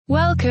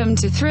Welcome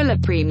to Thriller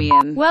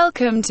Premium.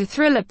 Welcome to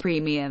Thriller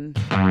Premium.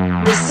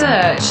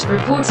 Research,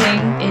 reporting,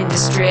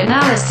 industry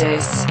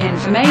analysis,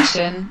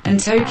 information, and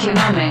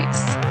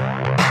tokenomics.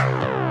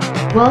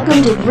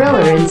 Welcome to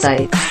Thriller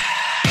Insights.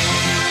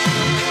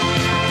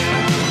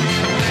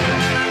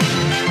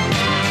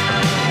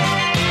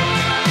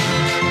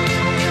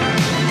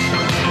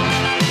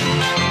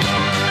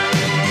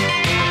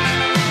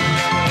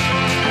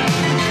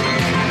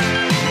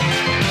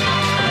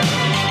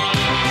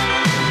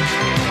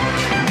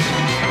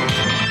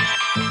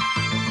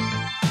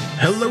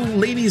 Hello,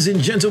 ladies and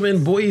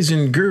gentlemen, boys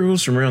and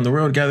girls from around the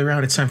world. Gather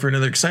around. It's time for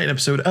another exciting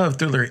episode of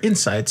Thriller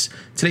Insights.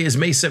 Today is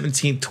May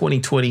 17th,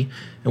 2020,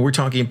 and we're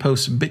talking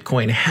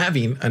post-Bitcoin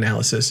halving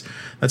analysis.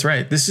 That's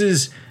right. This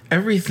is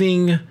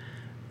everything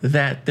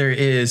that there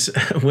is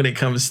when it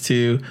comes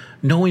to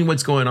knowing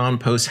what's going on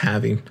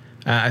post-halving.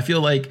 I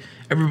feel like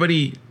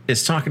everybody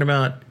is talking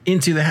about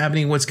into the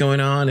halving, what's going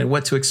on and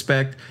what to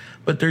expect.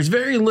 But there's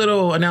very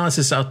little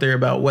analysis out there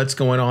about what's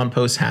going on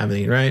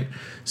post-halving, right?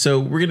 So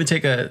we're gonna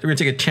take a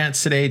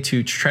chance today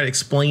to try to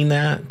explain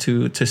that,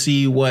 to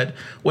see what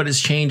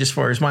has changed as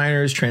far as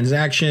miners,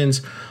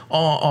 transactions,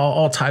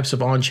 all types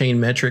of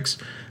on-chain metrics.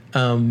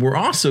 We're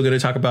also going to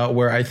talk about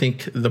where I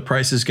think the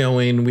price is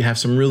going. We have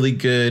some really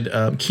good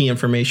key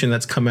information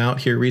that's come out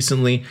here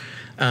recently,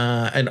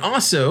 and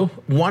also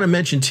want to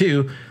mention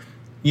too,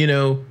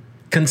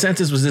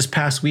 Consensus was this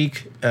past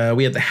week.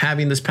 We had the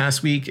halving this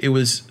past week. It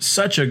was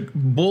such a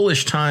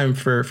bullish time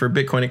for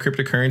Bitcoin and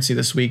cryptocurrency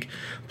this week.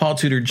 Paul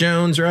Tudor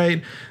Jones,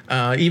 right?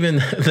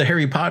 Even the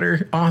Harry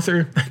Potter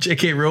author,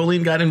 J.K.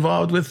 Rowling, got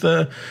involved with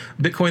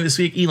Bitcoin this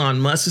week. Elon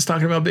Musk is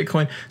talking about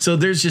Bitcoin. So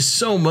there's just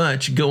so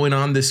much going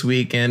on this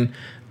week. And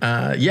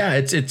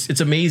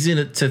it's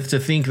amazing to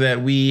think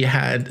that we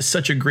had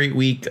such a great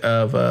week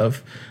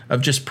of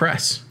just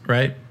press,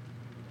 right?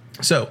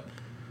 So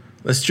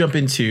let's jump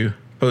into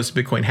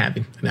post-Bitcoin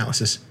halving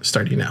analysis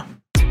starting now.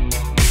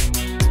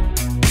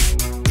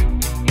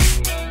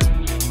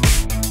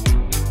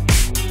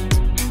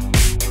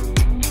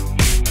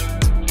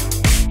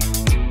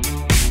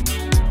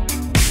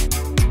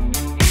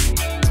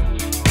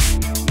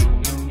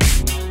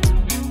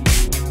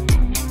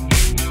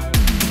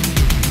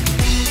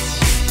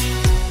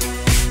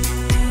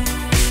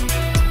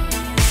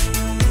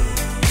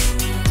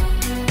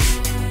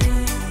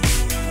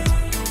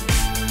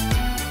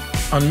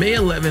 On May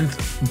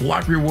 11th,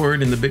 block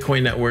reward in the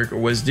Bitcoin network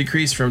was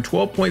decreased from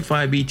 12.5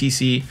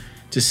 BTC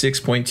to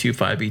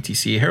 6.25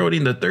 BTC,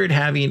 heralding the third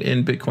halving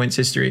in Bitcoin's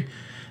history.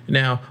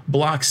 Now,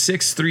 block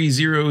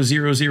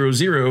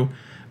 630000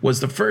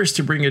 was the first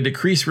to bring a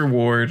decreased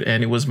reward,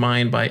 and it was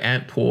mined by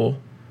Antpool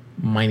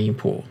Mining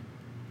Pool.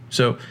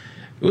 So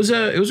it was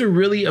a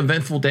really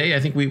eventful day. I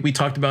think we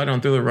talked about it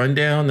on Thriller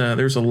Rundown.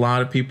 There's a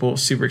lot of people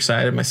super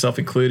excited, myself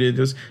included.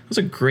 It was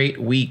a great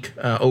week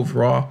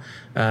overall.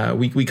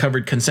 We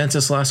covered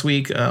Consensus last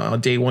week on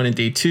day 1 and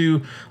day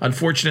 2.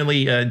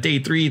 Unfortunately, day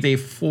 3, day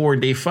 4,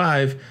 and day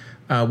 5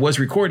 was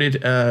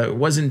recorded,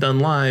 wasn't done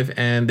live,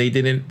 and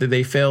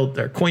they failed.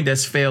 Their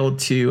CoinDesk failed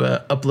to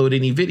upload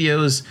any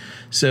videos.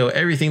 So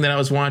everything that I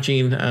was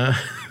watching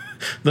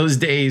those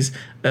days,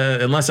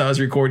 unless I was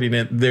recording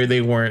it,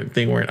 they weren't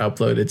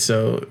uploaded.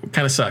 So it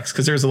kind of sucks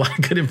because there's a lot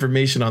of good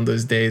information on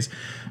those days.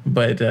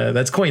 But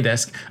that's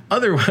CoinDesk.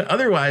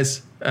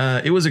 Otherwise,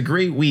 it was a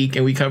great week,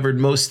 and we covered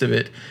most of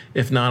it,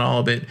 if not all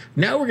of it.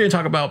 Now we're going to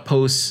talk about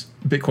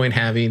post-Bitcoin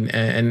halving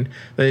and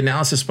the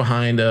analysis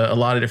behind a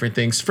lot of different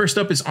things. First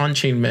up is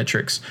on-chain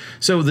metrics.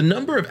 So the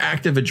number of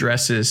active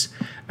addresses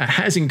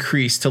has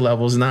increased to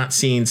levels not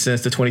seen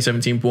since the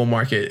 2017 bull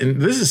market.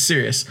 And this is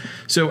serious.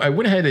 So I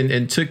went ahead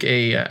and took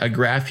a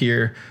graph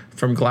here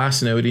from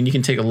Glassnode, and you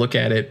can take a look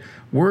at it.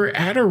 We're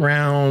at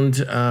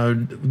around,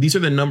 these are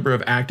the number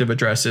of active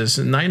addresses,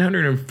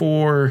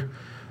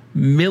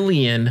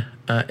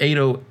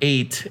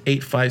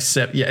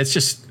 904,808,857. Yeah, it's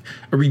just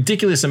a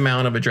ridiculous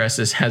amount of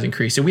addresses has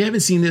increased. And we haven't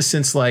seen this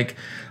since I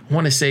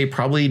want to say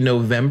probably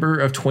November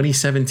of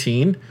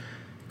 2017.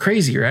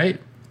 Crazy, right?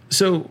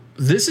 So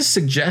this is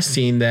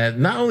suggesting that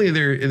not only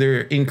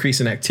their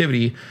increase in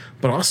activity,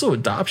 but also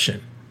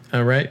adoption.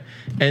 All right.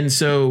 And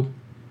so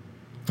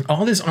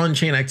all this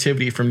on-chain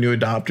activity from new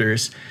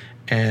adopters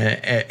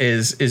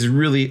is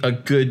really a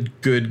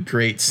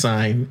great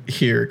sign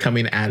here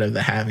coming out of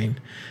the halving.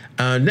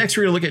 Next,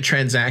 we're going to look at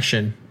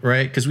transaction,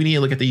 right? Because we need to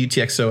look at the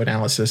UTXO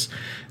analysis.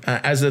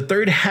 As the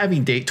third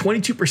halving date,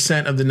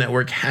 22% of the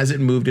network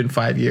hasn't moved in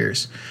 5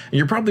 years. And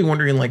you're probably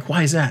wondering,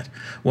 why is that?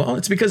 Well,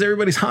 it's because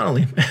everybody's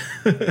hodling.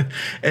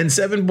 And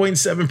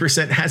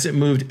 7.7% hasn't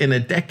moved in a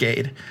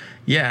decade.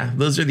 Yeah,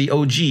 those are the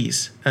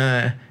OGs.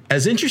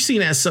 As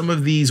interesting as some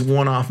of these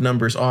one-off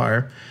numbers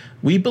are,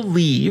 we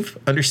believe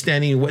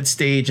understanding what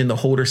stage in the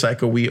holder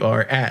cycle we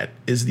are at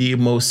is the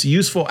most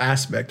useful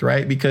aspect,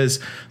 right? Because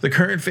the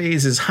current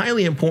phase is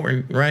highly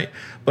important, right?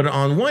 But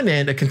on one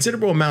end, a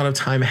considerable amount of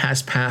time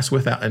has passed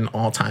without an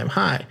all-time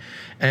high.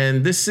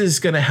 And this is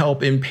going to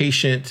help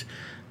impatient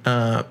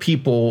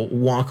people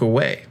walk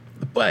away.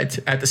 But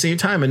at the same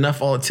time, enough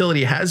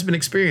volatility has been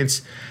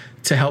experienced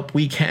to help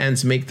weak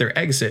hands make their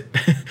exit,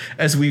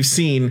 as we've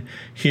seen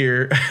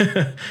here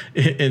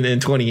in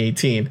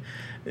 2018.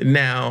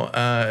 Now,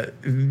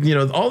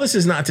 all this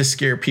is not to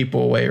scare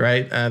people away,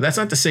 right? That's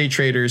not to say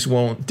traders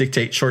won't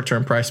dictate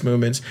short-term price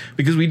movements,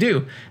 because we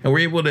do, and we're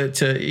able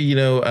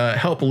to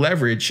help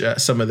leverage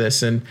some of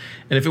this. And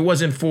if it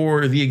wasn't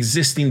for the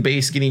existing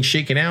base getting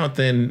shaken out,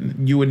 then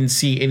you wouldn't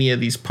see any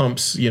of these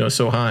pumps,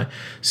 so high.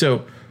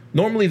 So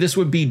normally this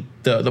would be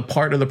the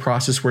part of the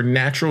process where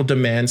natural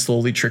demand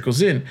slowly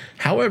trickles in.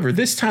 However,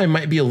 this time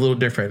might be a little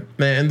different.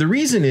 And the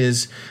reason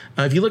is,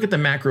 if you look at the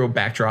macro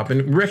backdrop,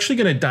 and we're actually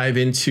going to dive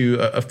into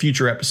a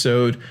future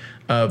episode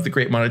of the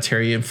Great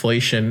Monetary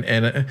Inflation.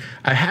 And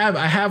I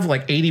have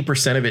like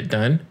 80% of it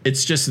done.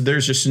 It's just,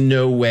 there's just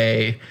no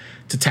way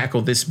to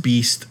tackle this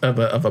beast of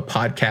a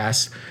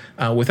podcast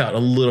without a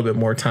little bit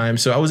more time.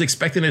 So I was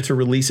expecting it to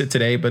release it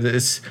today, but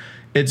it's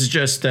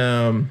just,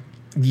 I'd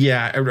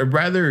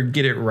rather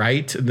get it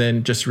right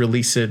than just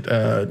release it,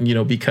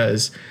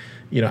 because,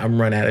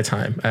 I'm run out of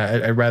time.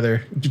 I'd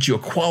rather get you a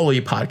quality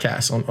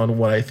podcast on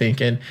what I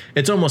think. And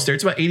it's almost there.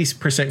 It's about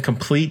 80%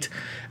 complete.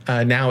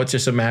 Now it's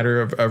just a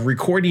matter of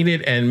recording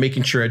it and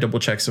making sure I double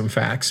check some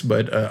facts.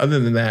 But other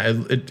than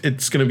that,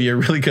 it's going to be a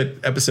really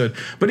good episode.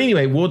 But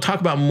anyway, we'll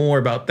talk more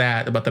about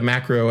that, about the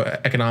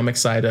macroeconomic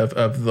side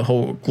of the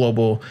whole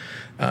global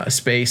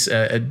space,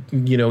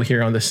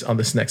 here on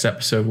this next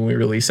episode when we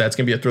release that. It's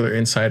going to be a Thriller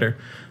Insider.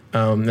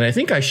 And I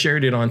think I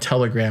shared it on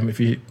Telegram if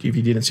you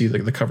didn't see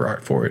the cover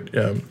art for it.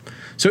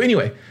 So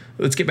anyway,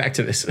 let's get back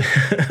to this.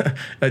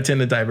 I tend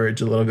to diverge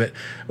a little bit.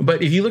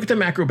 But if you look at the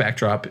macro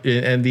backdrop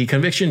and the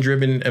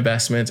conviction-driven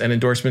investments and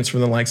endorsements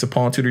from the likes of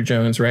Paul Tudor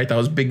Jones, right? That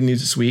was big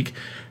news this week,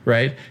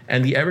 right?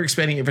 And the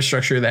ever-expanding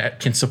infrastructure that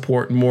can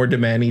support more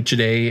demand each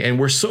day. And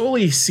we're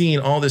slowly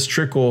seeing all this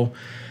trickle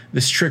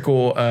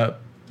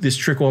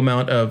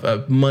amount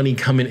of money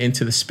coming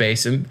into the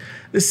space. And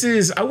this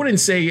is, I would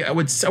say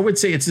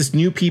it's this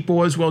new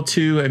people as well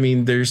too. I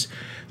mean, there's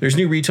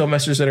new retail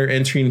investors that are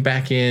entering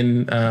back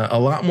in, a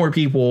lot more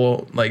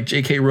people like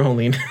J.K.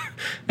 Rowling,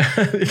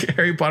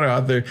 Harry Potter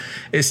author,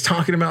 is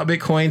talking about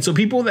Bitcoin. So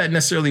people that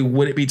necessarily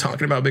wouldn't be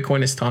talking about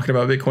Bitcoin is talking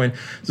about Bitcoin.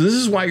 So this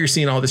is why you're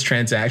seeing all this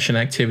transaction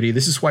activity.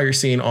 This is why you're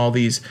seeing all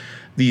these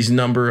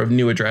number of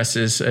new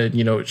addresses,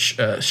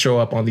 show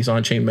up on these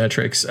on-chain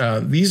metrics.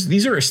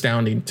 These are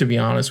astounding, to be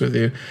honest with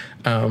you.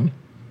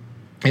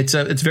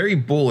 It's very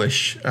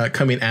bullish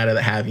coming out of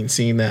the halving,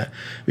 seeing that,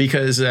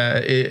 because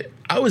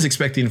I was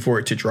expecting for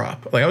it to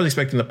drop. Like I was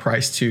expecting the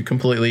price to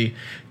completely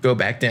go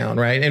back down,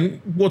 right?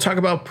 And we'll talk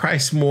about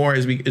price more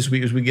as we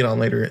get on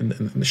later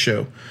in the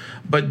show.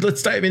 But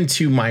let's dive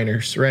into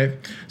miners, right?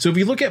 So if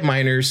you look at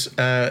miners,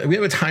 we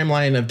have a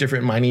timeline of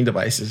different mining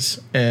devices,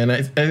 and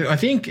I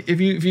think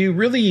if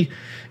you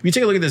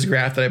take a look at this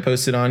graph that I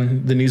posted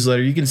on the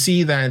newsletter, you can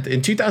see that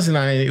in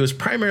 2009 it was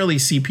primarily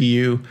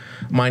CPU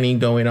mining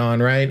going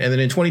on, right? And then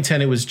in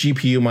 2010 it was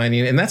GPU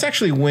mining, and that's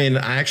actually when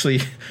I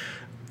actually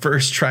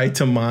first tried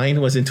to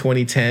mine, was in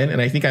 2010, and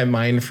I think I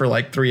mined for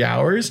like 3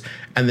 hours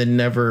and then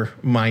never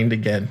mined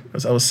again.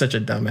 I was such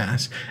a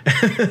dumbass.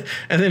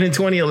 And then in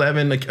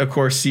 2011, of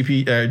course,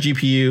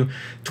 GPU.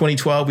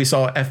 2012 we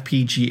saw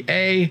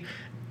FPGA.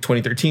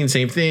 2013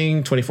 same thing.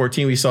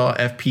 2014 we saw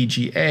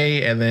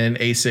FPGA, and then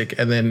ASIC,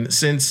 and then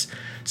since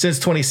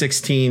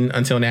 2016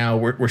 until now,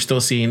 we're still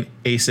seeing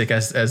ASIC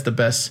as the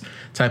best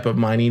type of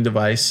mining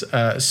device.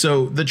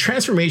 So the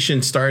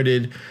transformation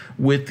started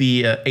with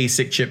the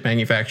ASIC chip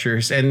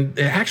manufacturers, and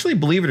actually,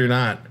 believe it or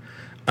not,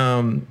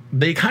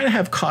 they kind of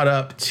have caught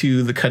up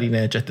to the cutting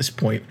edge at this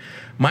point.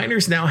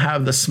 Miners now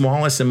have the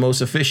smallest and most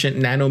efficient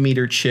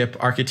nanometer chip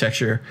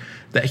architecture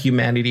that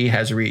humanity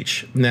has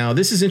reached. Now,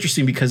 this is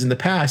interesting because in the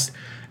past,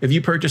 if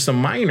you purchased a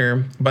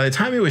miner, by the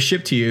time it was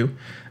shipped to you,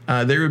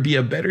 there would be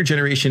a better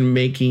generation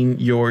making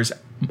yours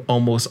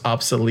almost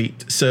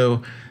obsolete.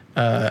 So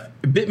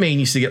Bitmain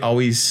used to get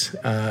always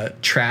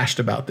trashed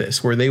about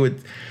this, where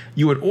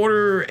you would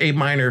order a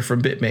miner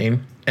from Bitmain,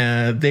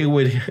 they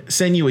would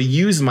send you a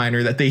used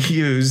miner that they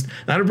used,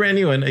 not a brand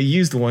new one, a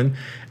used one.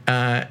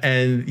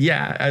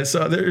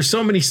 So there's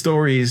so many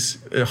stories,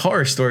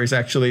 horror stories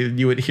actually,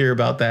 you would hear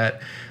about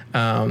that.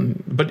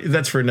 But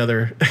that's for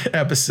another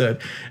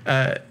episode.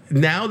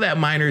 Now that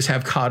miners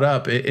have caught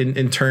up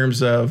in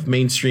terms of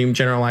mainstream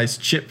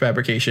generalized chip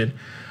fabrication,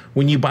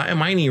 when you buy a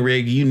mining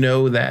rig, you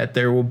know that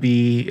there will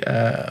be,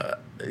 there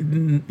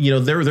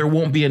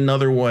won't be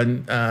another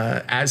one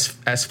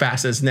as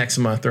fast as next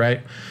month,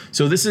 right?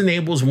 So this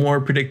enables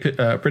more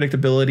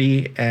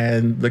predictability,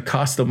 and the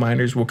cost of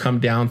miners will come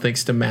down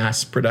thanks to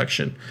mass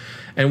production.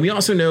 And we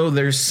also know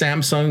there's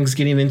Samsung's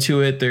getting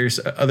into it. There's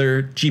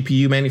other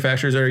GPU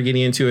manufacturers that are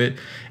getting into it.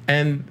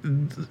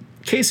 And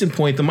case in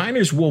point, the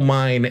miners will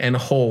mine and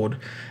hold,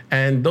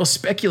 and they'll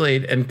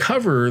speculate and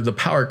cover the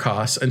power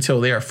costs until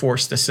they are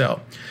forced to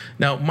sell.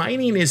 Now,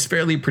 mining is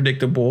fairly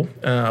predictable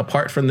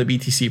apart from the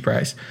BTC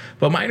price,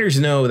 but miners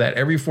know that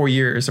every 4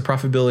 years, the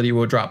profitability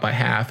will drop by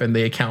half, and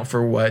they account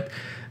for what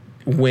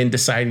when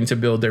deciding to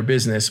build their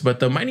business. But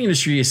the mining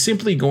industry is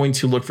simply going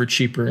to look for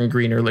cheaper and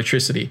greener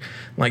electricity,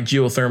 like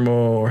geothermal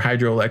or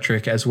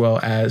hydroelectric, as well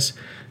as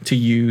to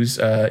use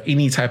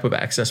any type of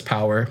excess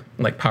power,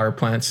 like power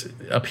plants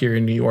up here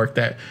in New York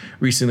that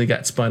recently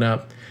got spun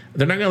up.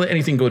 They're not going to let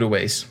anything go to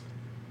waste.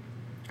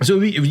 So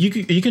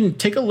you can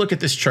take a look at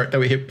this chart that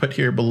we put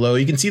here below.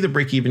 You can see the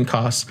break-even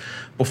costs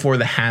before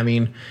the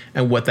halving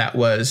and what that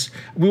was.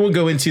 We won't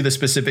go into the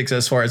specifics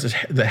as far as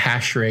the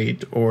hash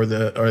rate or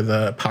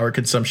the power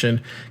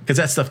consumption, because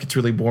that stuff gets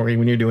really boring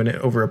when you're doing it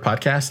over a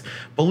podcast.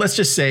 But let's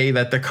just say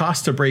that the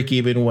cost to break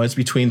even was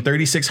between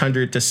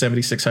 $3,600 to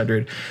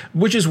 $7,600,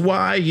 which is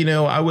why,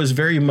 I was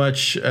very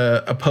much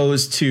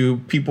opposed to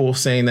people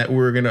saying that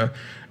we're going to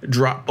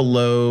drop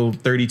below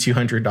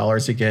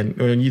 $3,200 again.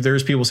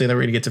 There's people saying that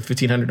we're going to get to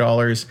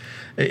 $1,500.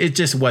 It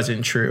just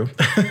wasn't true.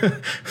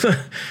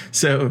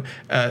 So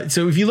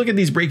if you look at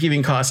these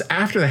break-even costs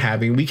after the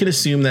halving, we can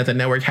assume that the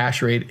network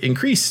hash rate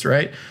increased,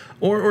 right?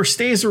 Or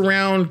stays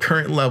around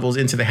current levels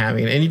into the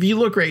halving. And if you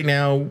look right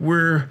now,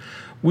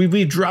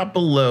 we've dropped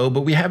below,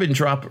 but we haven't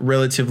dropped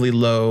relatively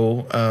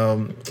low.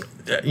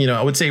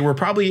 I would say we're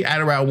probably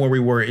at around where we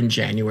were in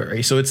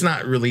January. So it's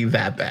not really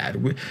that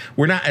bad.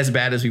 We're not as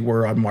bad as we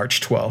were on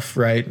March 12th,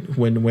 right?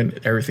 When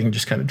everything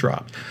just kind of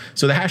dropped.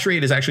 So the hash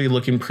rate is actually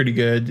looking pretty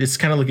good. It's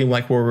kind of looking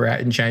like where we're at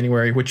in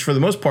January, which for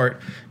the most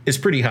part is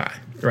pretty high,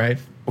 right?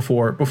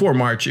 Before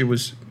March, it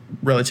was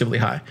relatively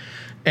high.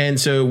 And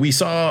so you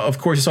saw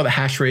the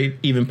hash rate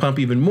even pump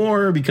even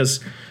more because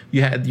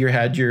you had your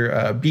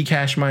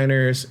Bcash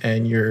miners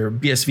and your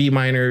BSV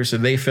miners, so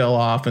they fell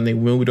off and they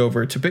moved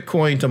over to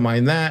Bitcoin to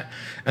mine that.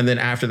 And then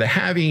after the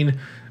halving,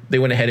 they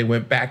went ahead and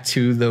went back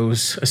to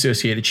those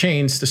associated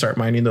chains to start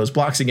mining those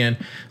blocks again.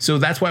 So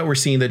that's why we're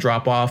seeing the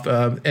drop off.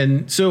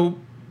 And so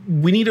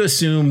we need to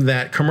assume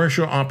that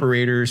commercial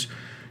operators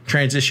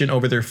transition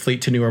over their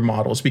fleet to newer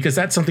models, because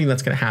that's something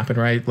that's going to happen,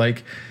 right?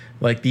 Like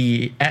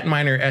the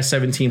Antminer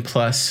S17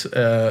 Plus,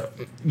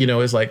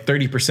 is like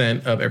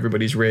 30% of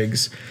everybody's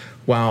rigs,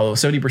 while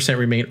 70%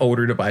 remain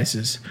older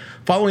devices.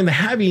 Following the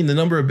halving, the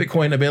number of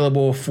Bitcoin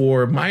available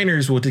for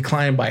miners will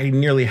decline by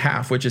nearly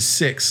half, which is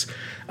 6,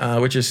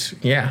 which is,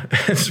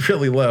 it's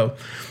really low.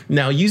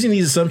 Now, using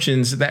these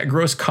assumptions, that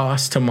gross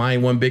cost to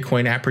mine one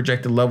Bitcoin at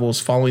projected levels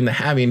following the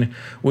halving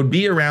would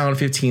be around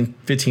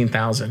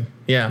 15,000.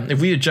 Yeah, if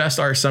we adjust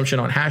our assumption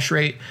on hash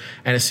rate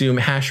and assume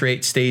hash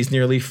rate stays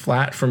nearly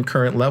flat from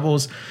current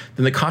levels,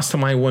 then the cost to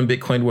mine one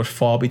Bitcoin would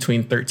fall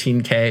between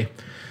 13K.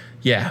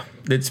 Yeah,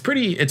 it's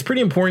pretty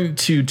important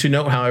to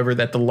note, however,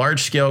 that the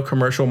large scale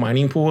commercial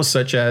mining pools,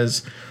 such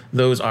as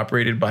those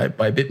operated by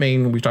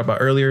Bitmain we talked about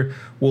earlier,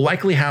 will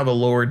likely have a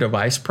lower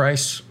device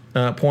price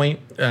point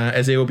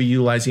as they will be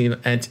utilizing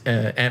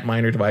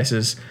Antminer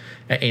devices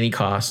at any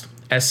cost.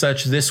 As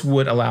such, this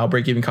would allow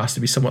break-even costs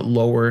to be somewhat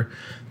lower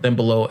than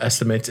below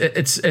estimates.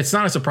 It's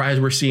not a surprise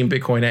we're seeing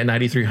Bitcoin at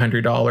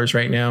 $9,300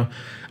 right now,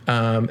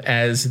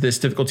 as this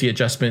difficulty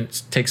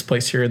adjustment takes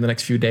place here in the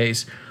next few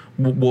days.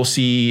 We'll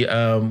see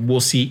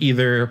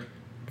either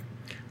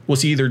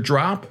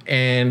drop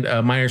and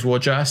miners will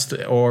adjust,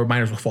 or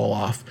miners will fall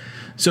off.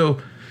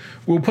 So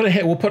we'll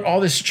put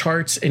all this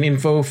charts and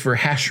info for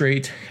hash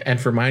rate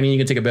and for mining. You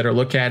can take a better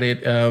look at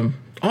it.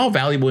 All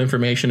valuable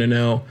information to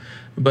know,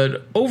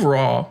 but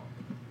overall,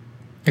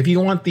 if you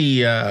want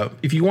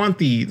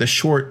the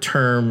short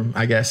term,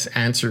 I guess,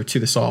 answer to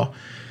this all,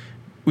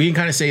 we can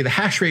kind of say the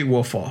hash rate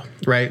will fall,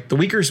 right? The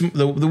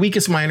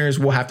weakest miners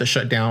will have to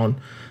shut down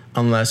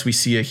unless we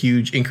see a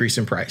huge increase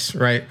in price,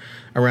 right?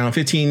 Around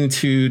 15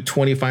 to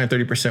 25,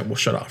 30% will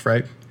shut off,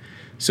 right?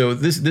 So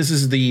this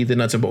is the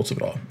nuts and bolts of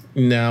it all.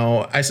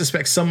 Now, I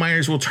suspect some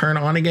miners will turn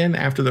on again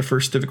after the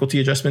first difficulty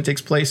adjustment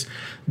takes place.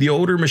 The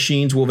older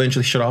machines will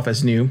eventually shut off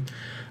as new.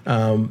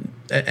 And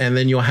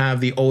then you'll have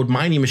the old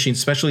mining machines,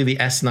 especially the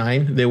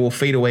S9. They will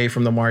fade away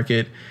from the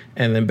market,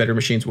 and then better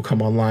machines will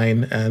come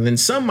online. And then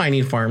some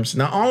mining farms,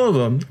 not all of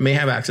them, may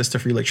have access to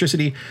free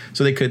electricity,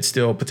 so they could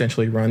still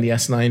potentially run the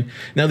S9.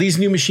 Now, these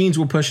new machines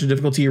will push the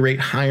difficulty rate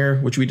higher,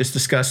 which we just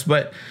discussed,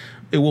 but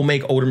it will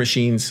make older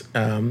machines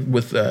will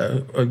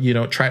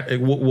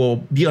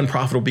be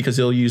unprofitable because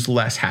they'll use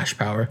less hash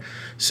power.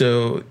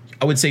 So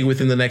I would say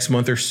within the next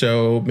month or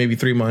so, maybe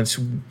 3 months,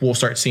 we'll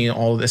start seeing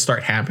all of this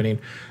start happening,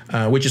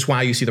 which is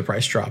why you see the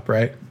price drop,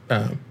 right?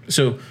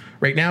 So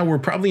right now we're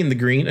probably in the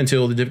green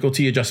until the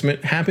difficulty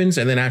adjustment happens.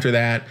 And then after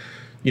that,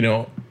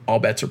 all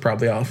bets are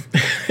probably off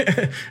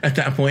at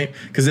that point,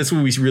 because that's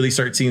when we really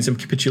start seeing some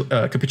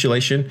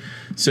capitulation.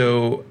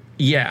 So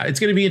yeah, it's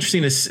going to be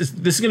interesting. This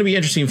is going to be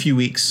interesting few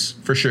weeks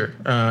for sure.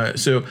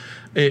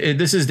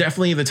 This is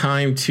definitely the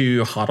time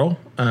to hodl.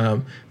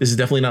 This is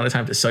definitely not a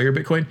time to sell your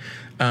Bitcoin.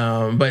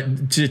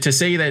 But to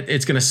say that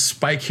it's going to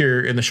spike here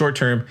in the short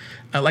term,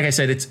 like I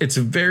said, it's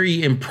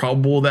very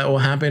improbable that will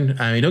happen.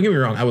 I mean, don't get me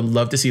wrong, I would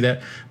love to see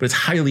that, but it's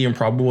highly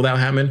improbable that will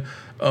happen.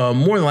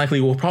 More than likely,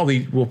 will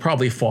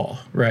probably fall,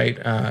 right?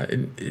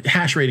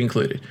 Hash rate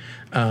included.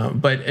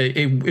 But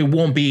it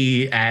won't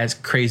be as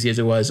crazy as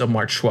it was on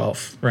March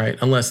 12th, right?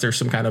 Unless there's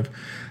some kind of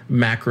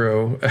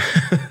macro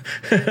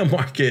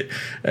market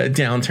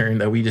downturn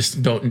that we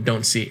just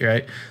don't see,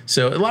 right?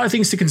 So a lot of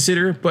things to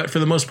consider, but for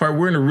the most part,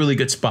 we're in a really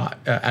good spot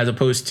as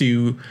opposed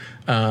to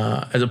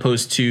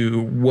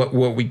what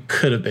we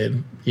could have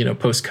been,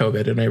 post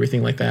COVID and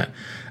everything like that.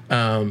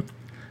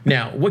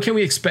 Now, what can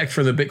we expect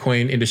for the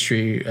Bitcoin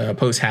industry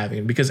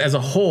post-halving? Because as a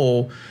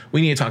whole,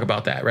 we need to talk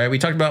about that, right? We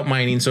talked about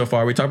mining so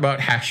far. We talked about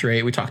hash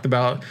rate. We talked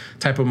about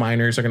type of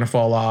miners are going to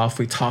fall off.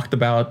 We talked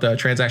about the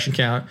transaction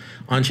count,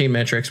 on-chain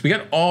metrics. We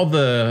got all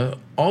the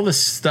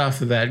stuff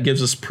that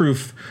gives us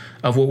proof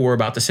of what we're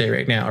about to say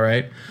right now,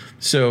 right?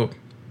 So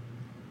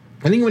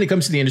I think when it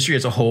comes to the industry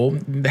as a whole,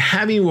 the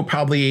halving will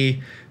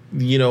probably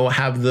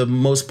have the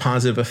most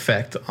positive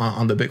effect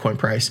on the Bitcoin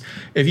price.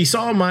 If you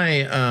saw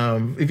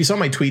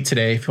my tweet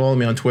today, follow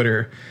me on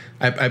Twitter,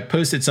 I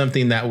posted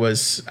something that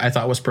I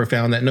thought was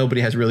profound that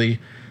nobody has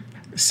really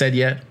said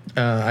yet.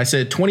 I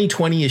said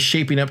 2020 is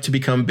shaping up to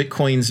become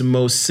Bitcoin's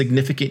most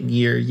significant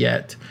year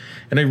yet,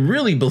 and I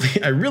really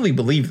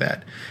believe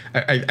that.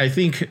 I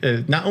think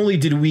not only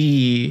did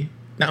we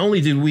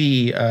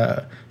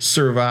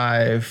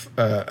survive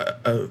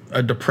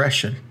a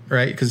depression,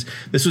 right? Because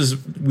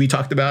we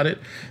talked about it.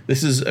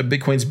 This is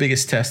Bitcoin's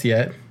biggest test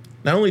yet.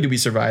 Not only did we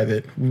survive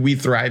it, we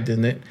thrived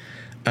in it.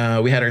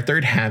 We had our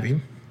third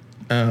halving.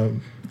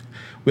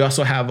 We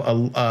also have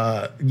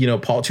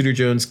Paul Tudor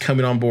Jones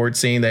coming on board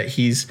saying that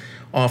he's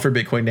all for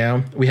Bitcoin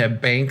now. We have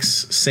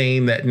banks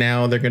saying that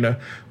now they're going to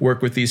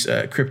work with these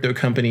crypto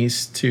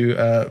companies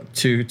to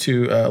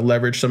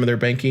leverage some of their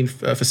banking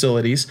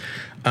facilities.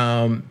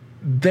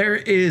 There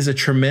is a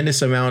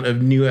tremendous amount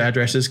of new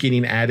addresses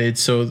getting added,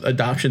 so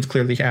adoption's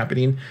clearly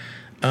happening.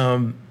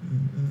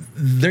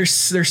 There's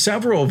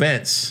several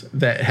events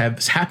that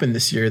have happened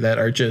this year that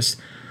are just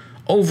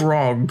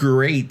overall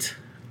great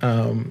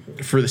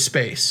for the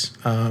space.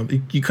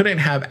 You couldn't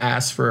have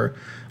asked for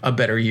a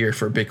better year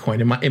for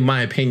Bitcoin, in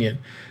my opinion.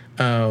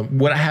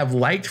 Would I have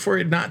liked for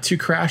it not to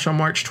crash on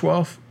March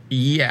 12th?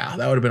 Yeah,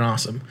 that would have been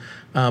awesome.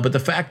 But the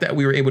fact that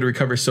we were able to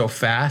recover so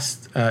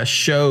fast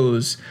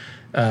shows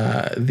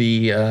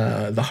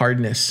the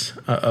hardness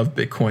of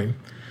Bitcoin.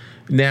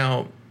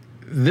 Now,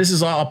 this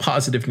is all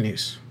positive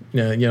news.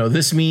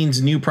 This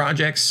means new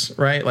projects,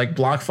 right? Like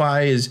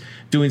BlockFi is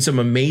doing some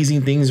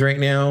amazing things right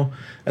now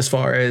as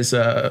far as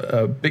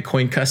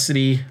Bitcoin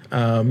custody.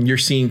 You're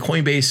seeing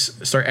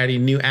Coinbase start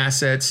adding new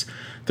assets.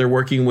 They're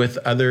working with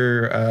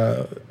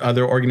other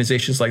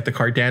organizations like the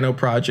Cardano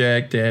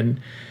project and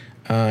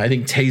I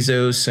think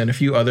Tezos and a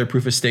few other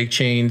proof of stake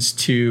chains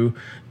to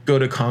go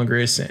to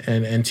Congress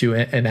and to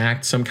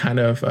enact some kind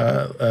of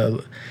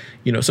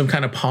some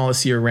kind of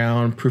policy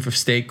around proof of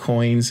stake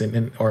coins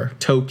or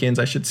tokens,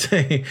 I should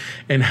say,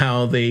 and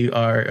how they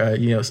are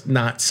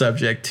not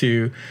subject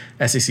to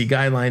SEC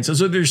guidelines.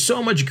 So there's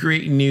so much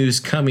great news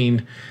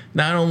coming,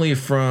 not only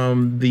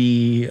from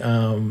the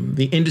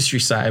industry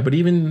side, but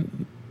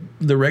even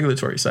the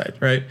regulatory side,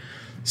 right?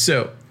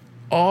 So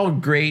all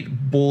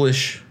great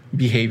bullish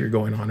behavior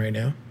going on right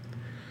now.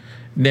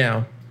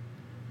 Now,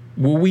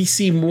 will we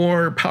see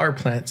more power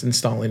plants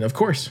installing? Of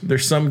course,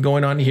 there's some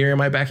going on here in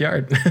my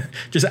backyard,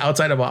 just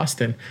outside of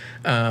Austin.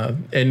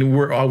 And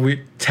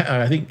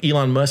I think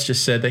Elon Musk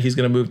just said that he's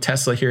going to move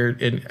Tesla here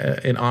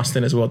in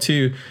Austin as well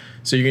too.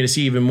 So you're going to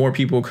see even more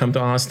people come to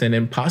Austin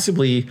and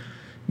possibly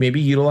maybe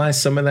utilize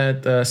some of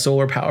that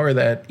solar power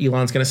that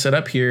Elon's going to set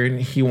up here.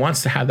 And he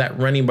wants to have that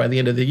running by the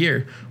end of the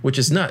year, which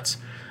is nuts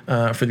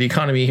for the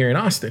economy here in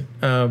Austin.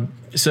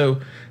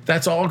 So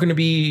that's all going to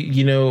be,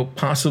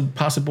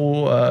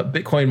 possible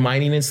Bitcoin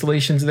mining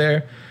installations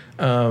there.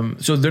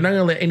 So they're not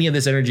going to let any of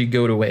this energy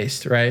go to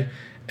waste, right?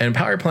 And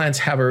power plants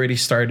have already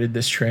started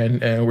this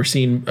trend, and we're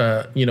seeing,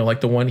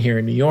 like the one here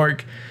in New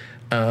York.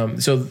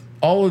 So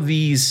all of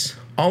these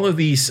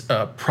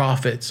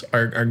profits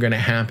are going to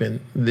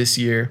happen this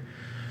year.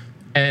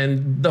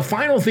 And the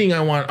final thing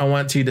I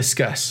want to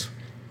discuss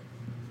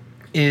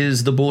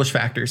is the bullish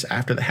factors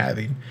after the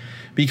halving,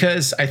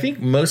 because I think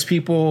most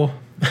people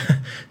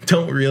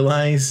don't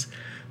realize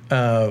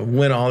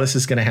when all this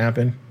is going to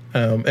happen.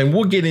 And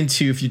we'll get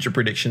into future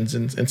predictions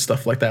and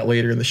stuff like that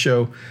later in the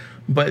show.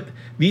 But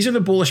these are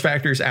the bullish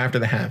factors after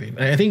the halving.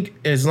 And I think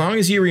as long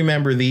as you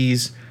remember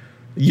these,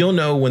 you'll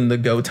know when the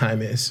go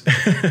time is.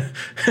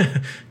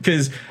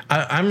 Because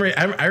I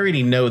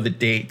already know the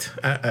date.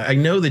 I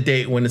know the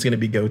date when it's going to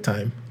be go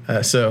time.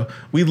 So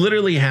we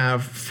literally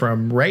have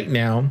from right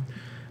now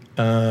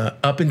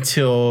up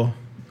until,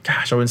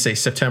 I wouldn't say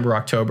September,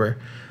 October.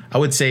 I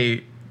would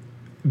say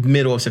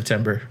middle of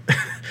September.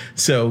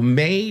 So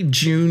May,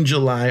 June,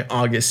 July,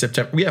 August,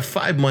 September. We have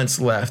 5 months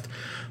left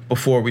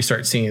before we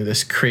start seeing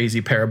this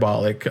crazy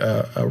parabolic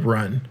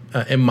run,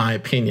 in my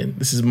opinion.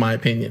 This is my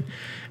opinion.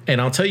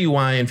 And I'll tell you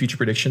why in future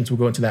predictions. We'll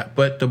go into that.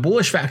 But the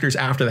bullish factors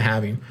after the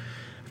halving,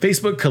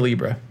 Facebook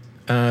Calibra.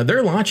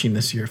 They're launching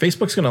this year.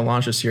 Facebook's going to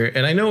launch this year.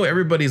 And I know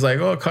everybody's like,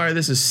 oh, Car,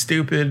 this is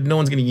stupid. No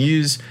one's going to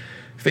use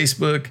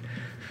Facebook.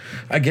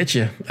 I get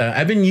you.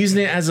 I've been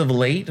using it as of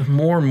late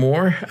more and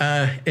more.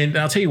 And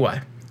I'll tell you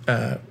why.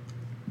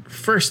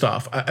 first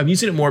off, I'm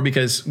using it more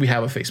because we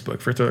have a Facebook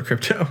for Thriller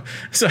Crypto.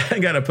 So I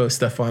got to post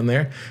stuff on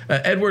there.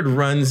 Edward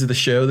runs the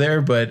show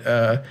there, but,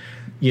 I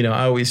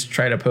always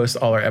try to post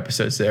all our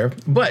episodes there.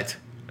 But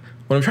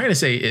what I'm trying to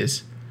say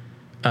is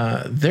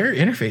their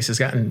interface has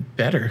gotten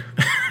better.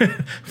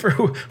 For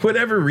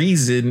whatever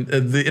reason,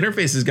 the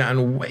interface has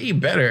gotten way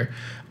better.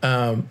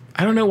 I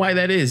don't know why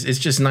that is. It's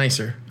just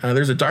nicer.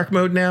 There's a dark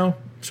mode now,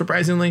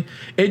 surprisingly.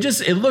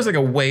 It looks like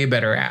a way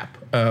better app.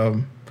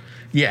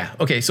 Yeah.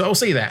 Okay. So I'll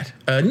say that.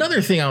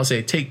 Another thing I'll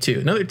say,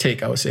 another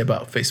take I would say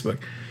about Facebook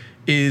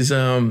is,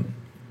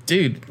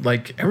 dude,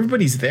 like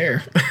everybody's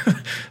there.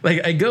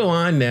 Like I go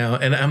on now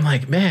and I'm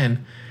like,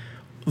 man,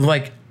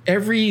 like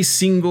every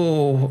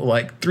single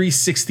like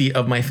 360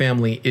 of my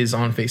family is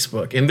on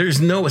Facebook and there's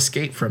no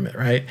escape from it,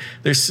 right?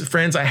 There's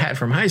friends I had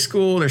from high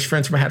school. There's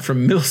friends I had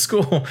from middle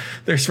school.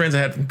 There's friends I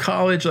had from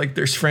college. Like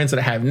there's friends that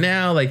I have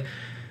now. Like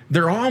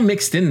they're all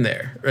mixed in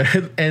there,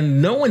 right?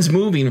 And no one's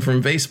moving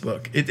from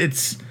Facebook.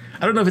 It's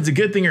I don't know if it's a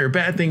good thing or a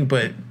bad thing,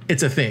 but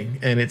it's a thing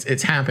and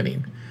it's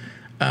happening.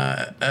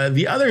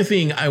 The other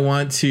thing I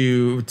want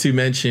to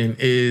mention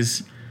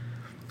is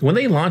when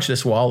they launch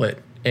this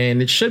wallet,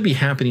 and it should be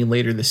happening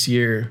later this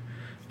year.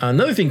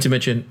 Another thing to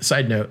mention,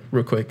 side note,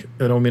 real quick.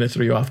 I don't mean to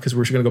throw you off because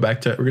we're going to go back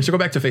to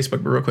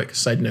Facebook, but real quick,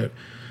 side note.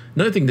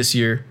 Another thing this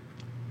year,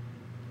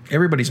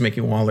 everybody's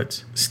making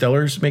wallets.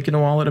 Stellar's making a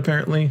wallet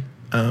apparently.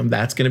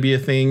 That's going to be a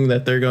thing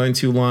that they're going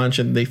to launch,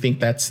 and they think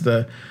that's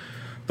the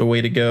way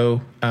to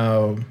go.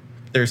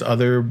 There's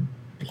other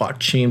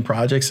blockchain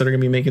projects that are going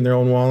to be making their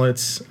own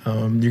wallets.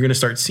 You're going to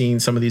start seeing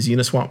some of these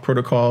Uniswap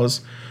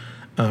protocols,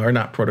 or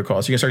not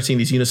protocols. You're going to start seeing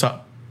these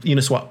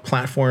Uniswap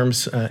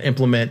platforms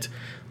implement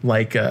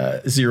like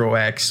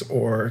 0x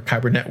or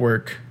Kyber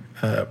Network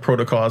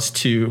protocols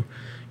to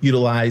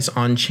utilize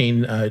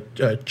on-chain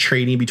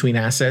trading between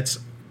assets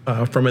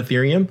from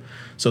Ethereum.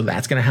 So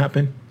that's going to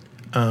happen.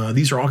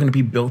 These are all going to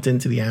be built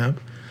into the app.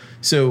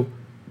 So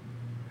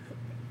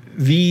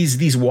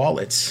these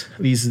wallets,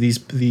 these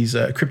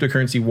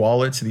cryptocurrency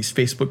wallets, these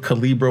Facebook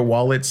Calibra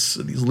wallets,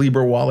 these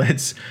Libra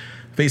wallets,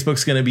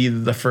 Facebook's going to be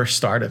the first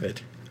start of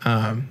it.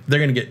 They're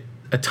going to get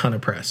a ton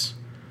of press.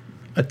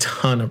 They're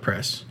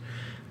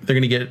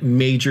going to get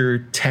major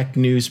tech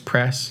news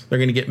press. They're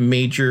going to get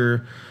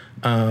major,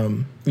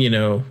 ABC,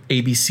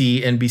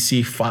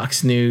 NBC,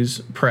 Fox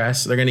News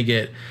press. They're going to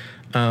get,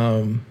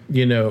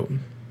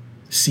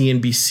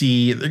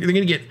 CNBC. They're going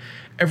to get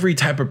every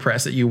type of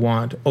press that you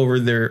want over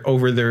their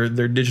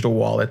digital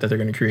wallet that they're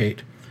going to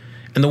create.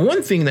 And the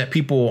one thing that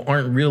people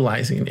aren't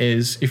realizing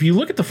is if you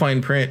look at the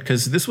fine print,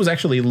 because this was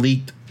actually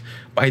leaked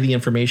by The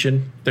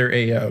Information. They're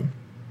a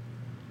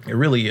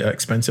really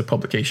expensive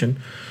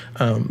publication,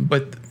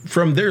 but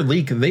from their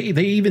leak, they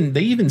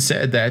even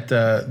said that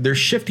they're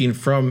shifting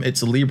from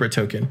its Libra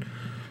token.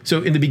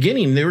 So in the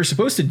beginning, they were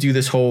supposed to do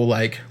this whole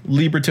like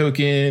Libra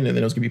token, and then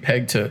it was going to be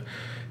pegged to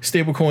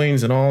stable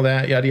coins and all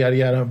that, yada yada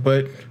yada.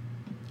 But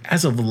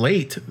as of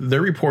late,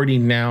 they're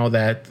reporting now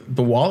that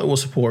the wallet will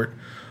support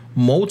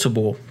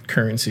multiple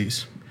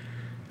currencies,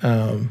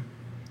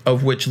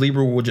 of which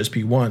Libra will just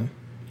be one.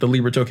 The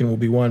Libra token will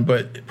be one,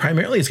 but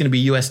primarily it's going to be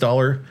US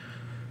dollar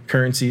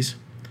currencies,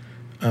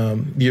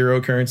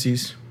 euro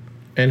currencies,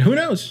 and who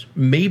knows,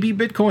 maybe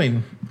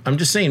Bitcoin. I'm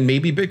just saying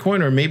maybe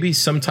Bitcoin or maybe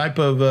some type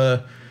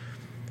of,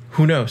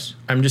 who knows?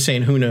 I'm just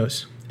saying who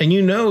knows? And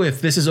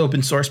if this is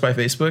open source by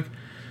Facebook,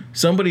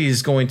 somebody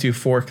is going to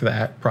fork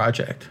that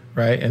project,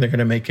 right? And they're going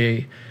to make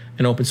an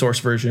open source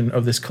version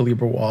of this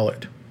Calibra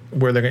wallet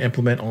where they're going to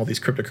implement all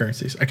these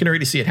cryptocurrencies. I can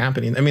already see it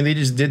happening. I mean, they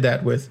just did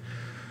that with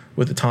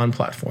the TON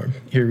platform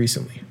here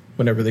recently,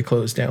 whenever they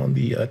closed down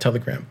the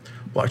Telegram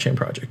blockchain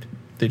project.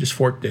 They just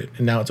forked it,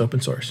 and now it's open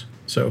source.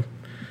 So,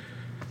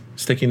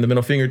 sticking the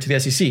middle finger to the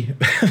SEC.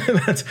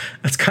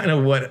 that's kind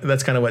of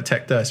what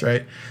tech does,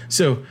 right?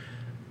 So,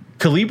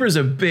 Calibra is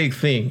a big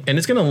thing, and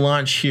it's going to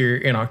launch here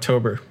in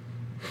October.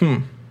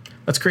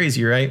 That's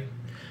crazy, right?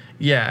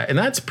 Yeah, and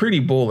that's pretty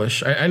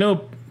bullish. I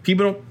know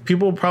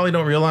people probably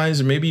don't realize,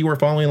 or maybe you were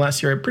following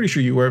last year. I'm pretty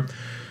sure you were.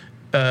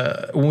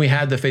 When we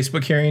had the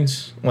Facebook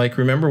hearings, like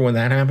remember when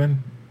that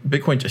happened?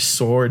 Bitcoin just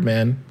soared,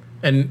 man,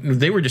 and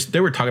they were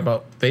talking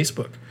about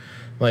Facebook.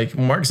 Like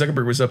Mark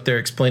Zuckerberg was up there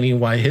explaining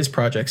why his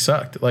project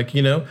sucked.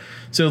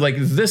 So like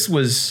this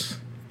was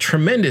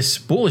tremendous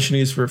bullish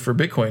news for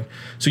Bitcoin.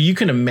 So you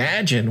can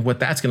imagine what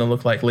that's going to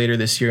look like later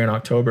this year in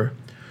October.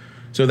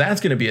 So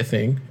that's going to be a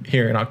thing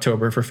here in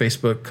October for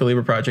Facebook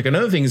Calibra project.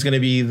 Another thing is going to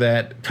be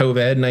that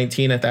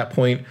COVID-19 at that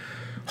point,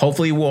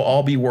 hopefully we'll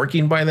all be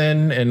working by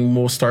then and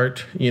we'll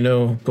start,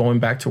 going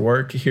back to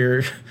work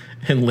here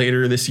and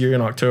later this year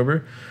in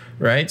October.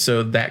 Right.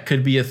 So that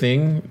could be a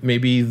thing.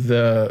 Maybe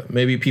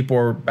people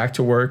are back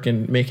to work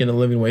and making a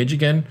living wage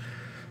again.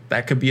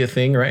 That could be a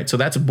thing. Right. So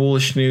that's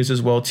bullish news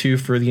as well, too,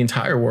 for the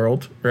entire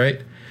world.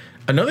 Right.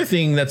 Another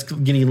thing that's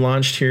getting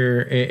launched here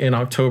in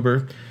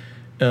October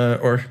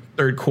or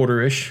third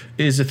quarter-ish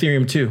is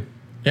Ethereum 2.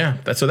 Yeah.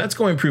 That's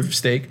going proof of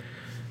stake.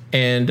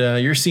 And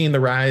you're seeing the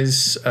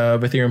rise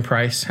of Ethereum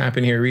price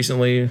happen here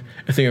recently.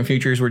 Ethereum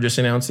futures were just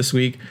announced this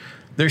week.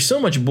 There's so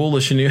much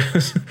bullish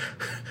news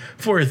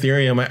for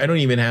Ethereum, I don't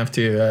even have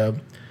to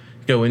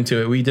go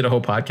into it. We did a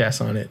whole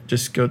podcast on it.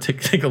 Just go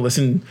take a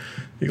listen.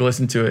 You can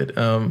listen to it.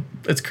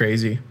 It's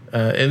crazy.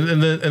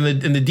 And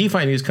the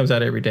DeFi news comes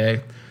out every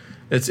day.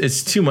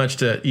 It's too much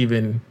to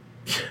even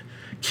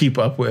keep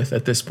up with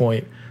at this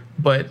point.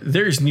 But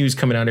there's news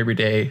coming out every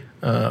day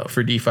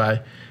for DeFi,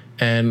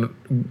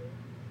 and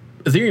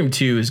Ethereum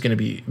 2 is going to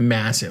be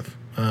massive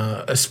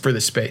for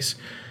the space.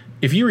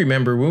 If you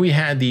remember when we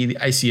had the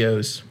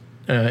ICOs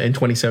in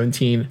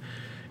 2017,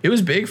 it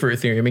was big for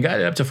Ethereum. It got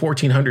it up to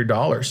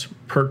 $1,400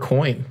 per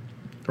coin,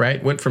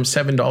 right? Went from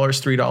 $7,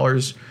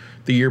 $3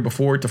 the year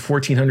before to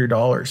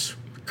 $1,400.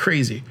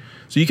 Crazy.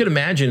 So you could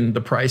imagine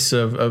the price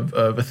of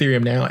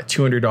Ethereum now at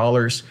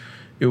 $200.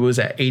 It was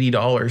at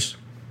 $80,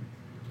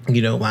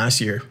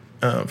 last year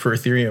for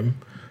Ethereum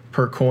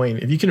per coin.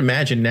 If you can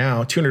imagine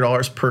now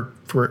 $200 per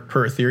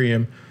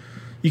Ethereum,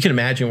 you can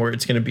imagine where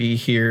it's going to be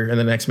here in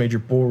the next major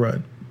bull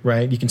run,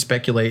 right? You can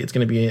speculate it's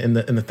going to be in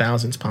the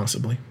thousands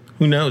possibly.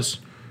 Who knows?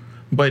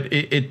 But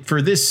it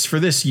for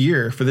this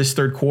year, for this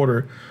third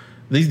quarter,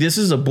 this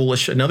is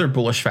another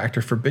bullish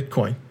factor for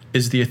Bitcoin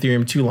is the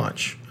Ethereum 2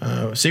 launch.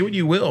 Say what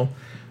you will,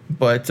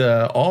 but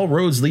all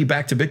roads lead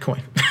back to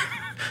Bitcoin.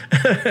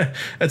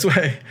 That's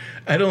why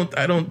I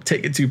don't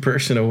take it too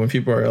personal when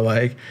people are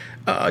like,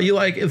 "Oh, you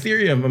like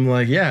Ethereum?" I'm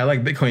like, "Yeah, I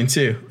like Bitcoin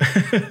too."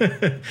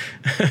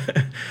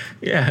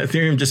 Yeah,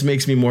 Ethereum just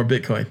makes me more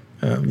Bitcoin.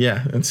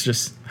 Yeah, that's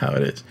just how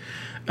it is.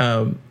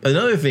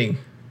 Another thing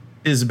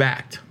is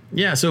Bakkt.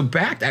 Yeah, so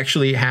Bakkt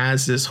actually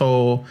has this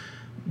whole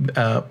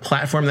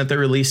platform that they're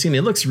releasing.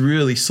 It looks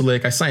really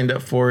slick. I signed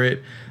up for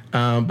it,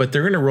 but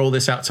they're going to roll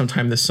this out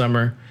sometime this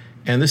summer.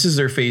 And this is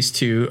their phase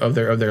 2 of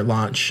their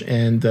launch.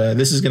 And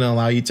this is going to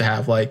allow you to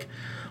have like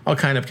all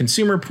kind of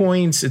consumer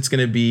points. It's going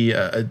to be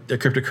a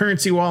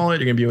cryptocurrency wallet.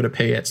 You're going to be able to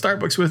pay at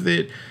Starbucks with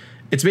it.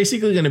 It's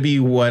basically going to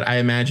be what I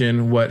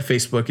imagine what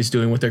Facebook is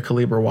doing with their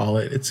Calibra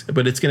wallet.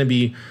 But it's going to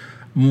be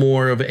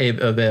more of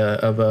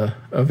a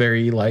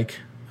very like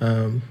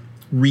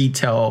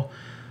retail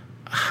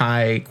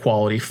high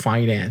quality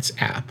finance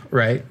app,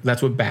 right?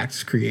 That's what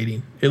Bakkt's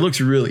creating. It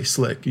looks really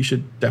slick. You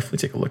should definitely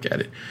take a look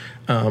at it.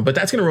 But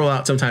that's going to roll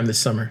out sometime this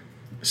summer.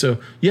 So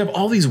you have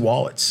all these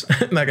wallets.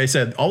 Like I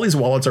said, all these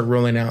wallets are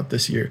rolling out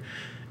this year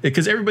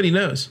because everybody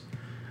knows.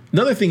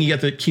 Another thing you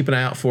got to keep an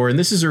eye out for, and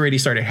this has already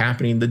started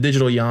happening, the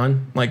digital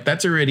yuan, like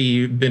that's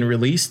already been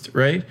released,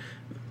 right?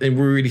 And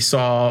we already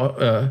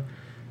saw,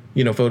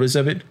 photos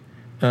of it.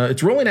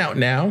 It's rolling out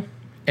now,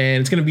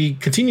 and it's going to be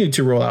continued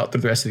to roll out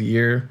through the rest of the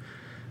year.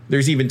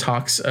 There's even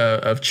talks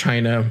of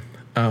China,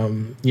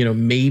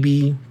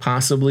 maybe,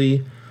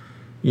 possibly,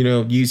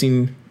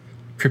 using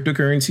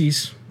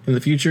cryptocurrencies in the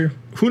future.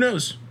 Who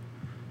knows?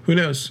 Who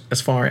knows?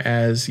 As far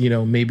as,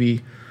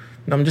 maybe,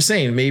 I'm just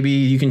saying, maybe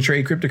you can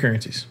trade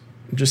cryptocurrencies.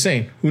 I'm just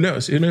saying, who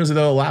knows? Who knows if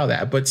they'll allow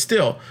that? But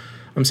still,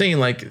 I'm saying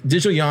like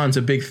digital yuan's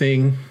a big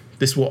thing.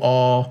 This will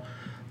all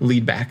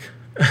lead back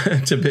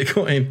to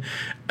Bitcoin.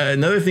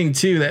 Another thing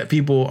too that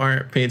people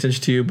aren't paying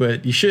attention to,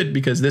 but you should,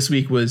 because this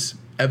week was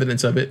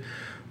evidence of it,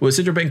 was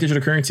central bank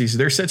digital currencies.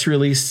 They're set to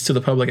release to the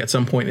public at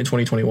some point in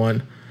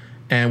 2021.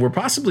 And we're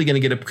possibly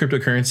going to get a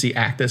cryptocurrency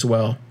act as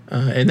well.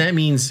 And that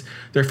means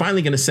they're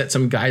finally going to set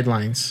some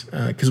guidelines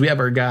because we have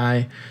our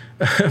guy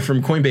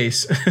from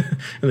Coinbase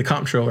in the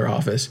comptroller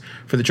office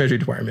for the Treasury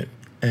Department.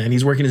 And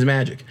he's working his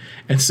magic.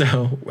 And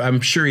so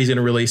I'm sure he's going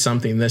to release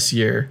something this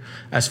year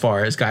as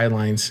far as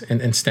guidelines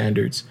and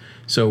standards.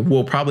 So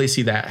we'll probably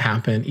see that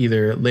happen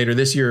either later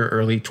this year or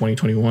early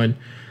 2021.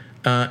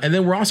 And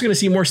then we're also going to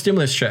see more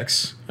stimulus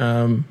checks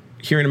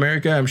here in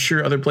America. I'm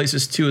sure other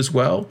places too as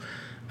well.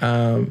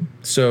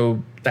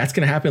 So that's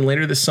going to happen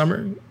later this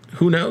summer.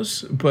 Who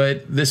knows?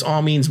 But this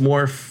all means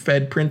more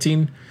Fed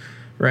printing,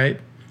 right?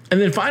 And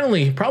then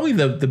finally, probably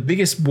the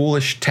biggest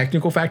bullish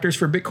technical factors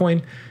for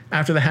Bitcoin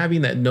after the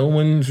halving that no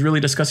one's really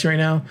discussing right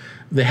now.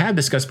 They have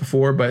discussed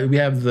before, but we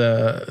have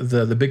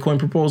the Bitcoin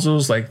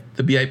proposals like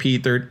the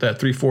BIP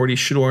 340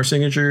 Shador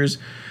signatures,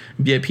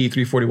 BIP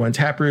 341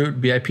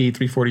 Taproot, BIP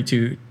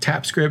 342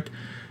 TapScript,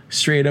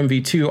 Stratum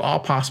v2, all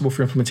possible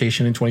for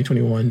implementation in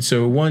 2021.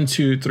 So 1,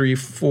 2, 3,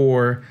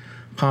 4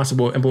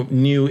 possible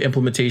new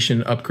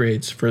implementation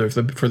upgrades for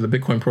the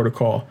Bitcoin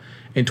protocol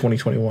in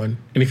 2021.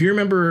 And if you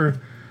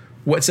remember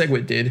what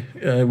SegWit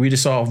did, we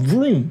just saw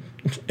vroom,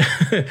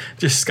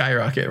 just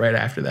skyrocket right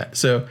after that.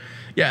 So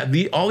yeah,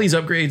 all these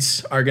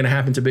upgrades are going to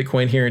happen to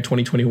Bitcoin here in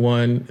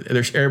 2021.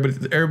 There's everybody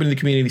in the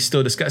community is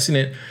still discussing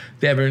it.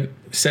 They haven't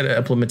set an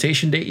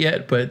implementation date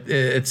yet, but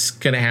it's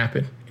going to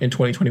happen in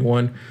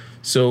 2021.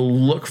 So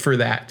look for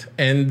that.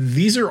 And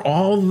these are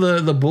all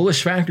the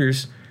bullish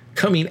factors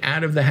coming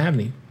out of the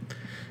halving.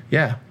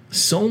 Yeah,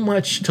 so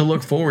much to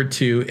look forward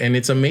to. And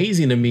it's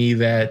amazing to me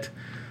that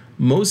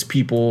most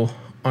people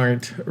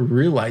aren't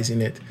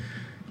realizing it,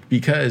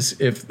 because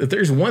if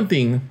there's one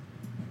thing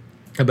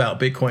about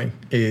Bitcoin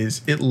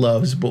is it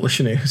loves bullish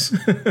news.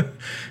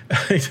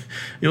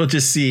 You'll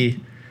just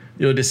see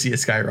it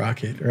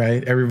skyrocket,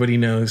 right? Everybody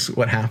knows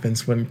what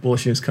happens when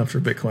bullish news comes for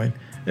Bitcoin.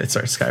 It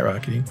starts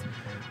skyrocketing.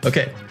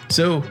 Okay,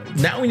 so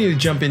now we need to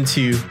jump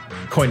into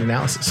coin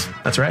analysis.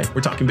 That's right.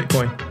 We're talking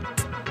Bitcoin.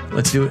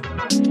 Let's do it.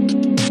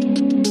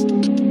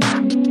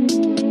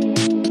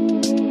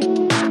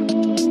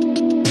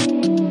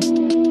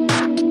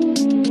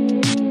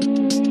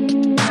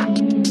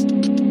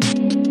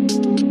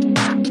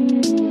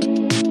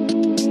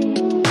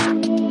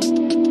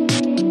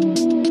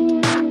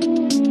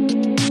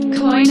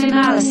 Coin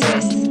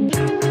analysis.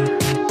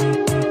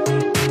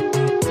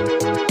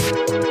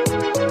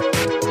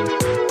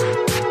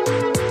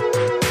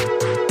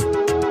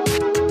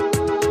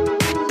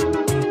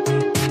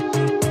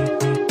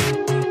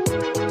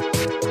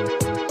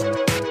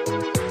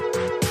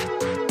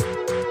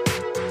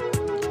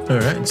 All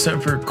right, it's time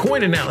for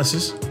coin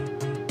analysis.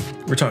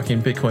 We're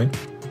talking Bitcoin.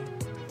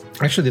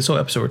 Actually, this whole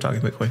episode we're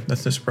talking Bitcoin.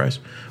 That's no surprise.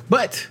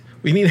 But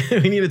we need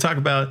to talk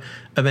about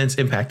events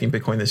impacting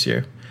Bitcoin this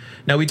year.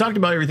 Now, we talked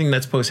about everything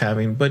that's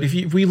post-halving, but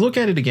if we look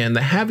at it again,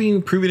 the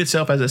halving proving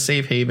itself as a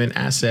safe haven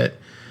asset,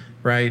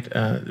 right?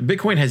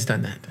 Bitcoin has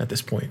done that at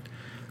this point.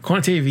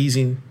 Quantitative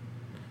easing,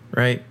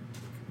 right?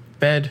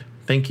 Fed,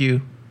 thank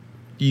you.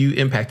 You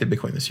impacted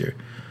Bitcoin this year.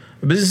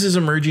 Businesses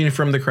emerging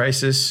from the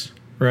crisis,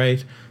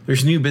 right?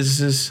 There's new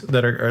businesses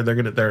that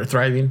are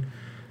thriving.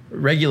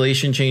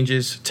 Regulation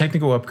changes,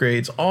 technical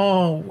upgrades,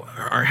 all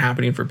are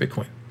happening for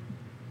Bitcoin.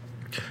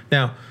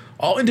 Now,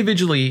 all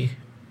individually,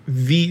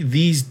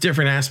 these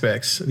different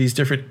aspects, these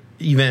different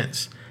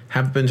events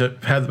have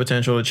the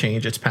potential to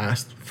change its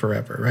past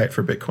forever, right?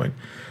 For Bitcoin,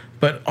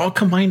 but all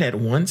combined at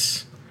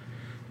once,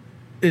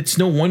 it's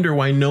no wonder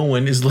why no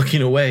one is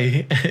looking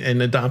away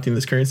and adopting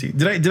this currency.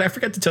 Did I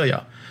forget to tell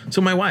y'all?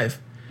 So my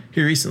wife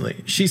here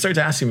recently, she starts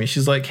asking me,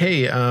 she's like,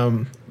 hey,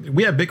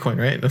 we have Bitcoin,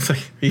 right? And I was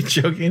like, are you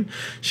joking?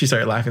 She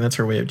started laughing. That's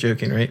her way of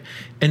joking, right?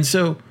 And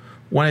so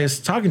when I was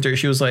talking to her,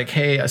 she was like,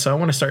 hey, so I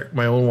want to start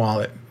my own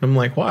wallet. I'm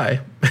like,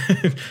 why?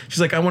 She's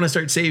like, I want to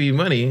start saving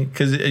money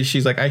because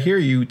she's like, I hear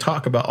you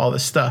talk about all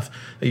this stuff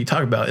that you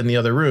talk about in the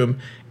other room,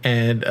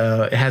 and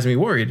it has me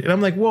worried. And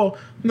I'm like, well,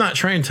 I'm not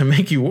trying to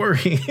make you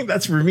worry.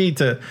 That's for me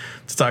to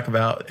talk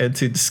about and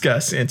to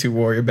discuss and to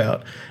worry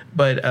about.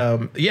 But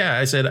yeah,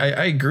 I said,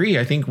 I agree.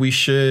 I think we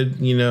should,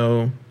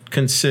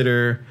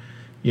 consider,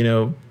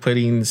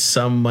 putting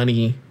some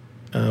money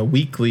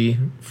weekly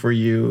for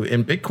you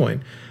in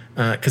Bitcoin.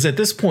 Because at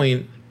this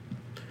point,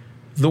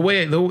 the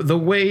way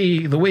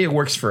it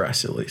works for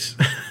us, at least,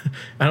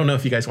 I don't know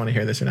if you guys want to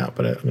hear this or not,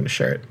 but I'm going to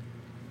share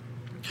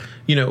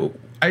it.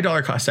 I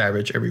dollar cost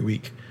average every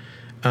week.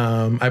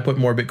 I put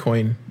more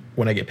Bitcoin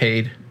when I get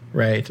paid,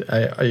 right?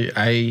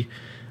 I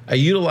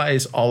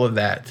utilize all of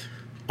that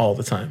all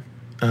the time.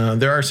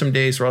 There are some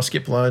days where I'll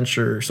skip lunch,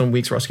 or some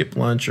weeks where I'll skip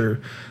lunch, or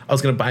I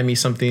was going to buy me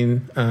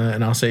something,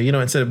 and I'll say,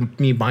 instead of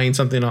me buying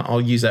something, I'll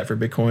use that for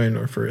Bitcoin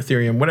or for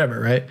Ethereum, whatever,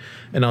 right?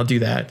 And I'll do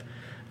that.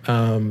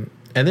 And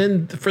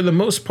then for the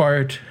most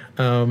part,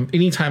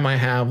 anytime I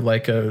have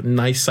like a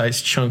nice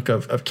sized chunk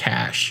of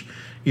cash,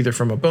 either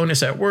from a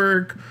bonus at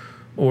work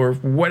or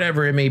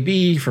whatever it may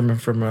be, from a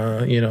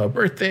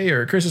birthday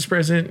or a Christmas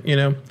present,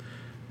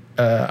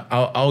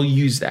 I'll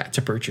use that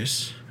to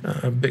purchase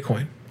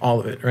Bitcoin. All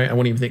of it, right? I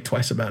won't even think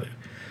twice about it.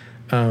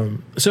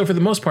 So for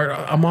the most part,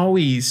 I'm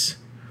always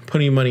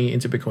putting money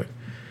into Bitcoin.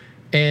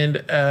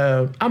 And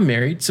I'm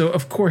married, so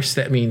of course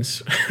that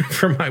means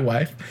for my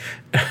wife.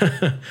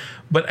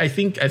 But I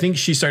think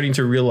she's starting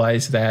to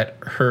realize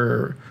that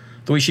the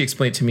way she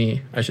explained to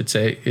me, I should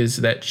say, is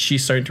that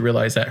she's starting to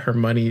realize that her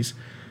money's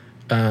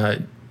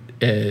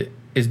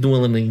is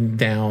dwindling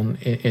down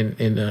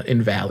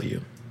in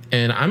value.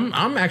 And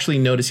I'm actually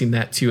noticing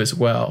that too as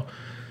well.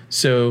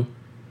 So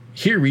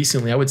here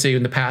recently, I would say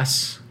in the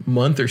past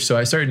month or so,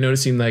 I started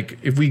noticing, like,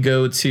 if we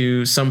go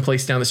to some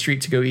place down the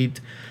street to go eat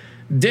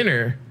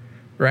dinner,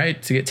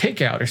 right, to get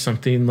takeout or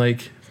something,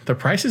 like, the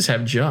prices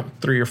have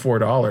jumped $3 or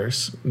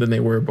 $4 than they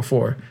were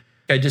before.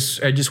 I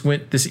just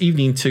went this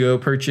evening to go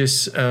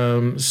purchase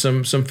some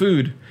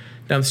food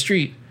down the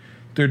street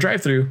through a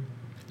drive-through,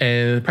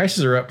 and the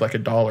prices are up like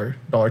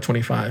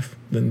 $1.25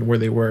 than where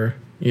they were,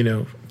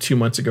 2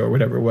 months ago or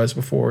whatever it was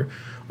before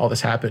all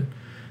this happened.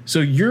 So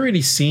you're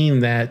already seeing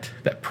that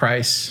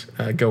price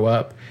go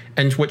up.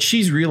 And what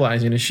she's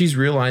realizing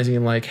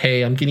like,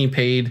 hey, I'm getting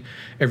paid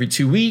every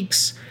 2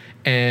 weeks,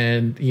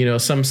 and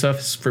some stuff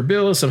is for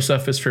bills, some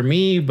stuff is for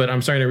me, but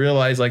I'm starting to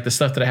realize, like, the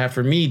stuff that I have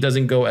for me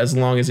doesn't go as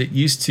long as it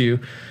used to.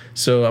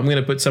 So I'm going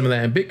to put some of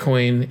that in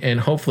Bitcoin, and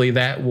hopefully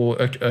that will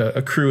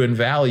accrue in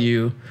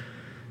value,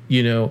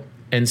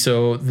 and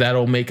so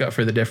that'll make up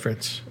for the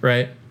difference,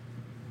 right?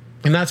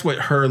 And that's what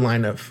her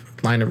line of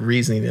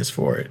reasoning is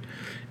for it.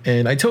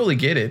 And I totally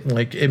get it.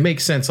 Like, it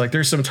makes sense. Like,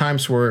 there's some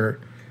times where,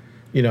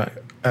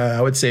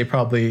 I would say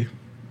probably,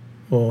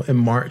 in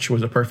March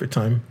was a perfect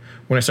time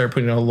when I started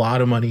putting a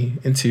lot of money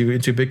into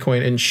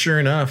Bitcoin. And sure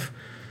enough,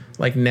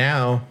 like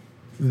now,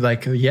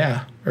 like,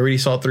 yeah, I already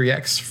saw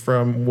 3x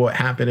from what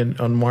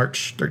happened on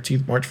March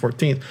 13th, March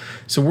 14th.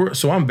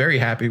 So I'm very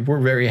happy. We're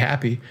very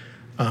happy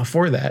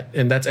for that.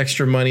 And that's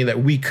extra money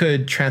that we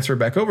could transfer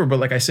back over. But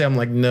like I said, I'm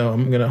like, no,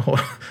 I'm going to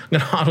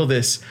hodl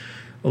this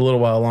a little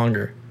while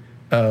longer.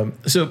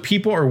 So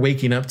people are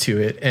waking up to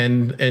it,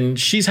 and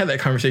she's had that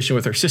conversation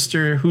with her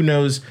sister. Who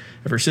knows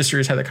if her sister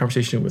has had that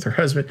conversation with her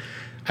husband?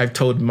 I've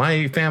told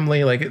my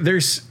family, like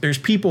there's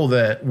people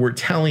that we're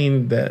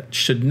telling that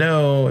should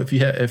know.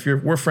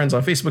 We're friends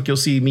on Facebook, you'll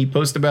see me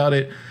post about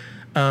it.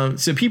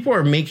 So people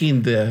are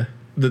making the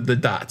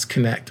dots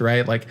connect,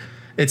 right? Like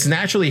it's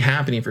naturally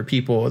happening for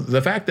people.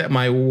 The fact that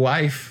my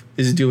wife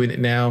is doing it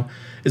now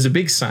is a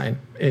big sign,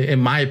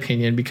 in my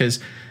opinion, because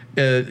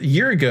a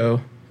year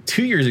ago,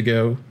 2 years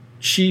ago,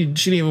 she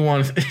didn't even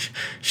want to,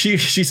 she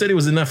said it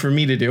was enough for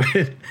me to do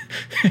it.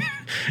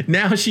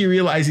 Now she's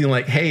realizing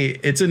like, hey,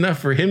 it's enough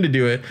for him to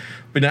do it.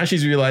 But now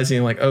she's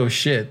realizing like, oh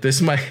shit,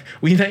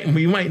 we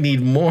might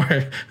need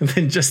more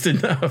than just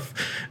enough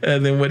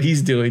than what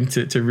he's doing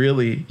to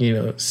really,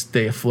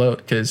 stay afloat.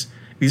 Because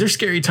these are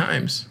scary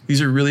times.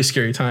 These are really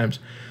scary times.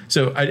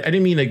 So I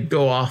didn't mean to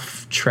go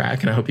off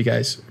track, and I hope you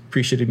guys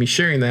appreciated me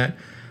sharing that.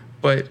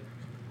 But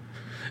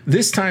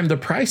this time the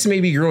price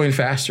may be growing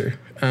faster.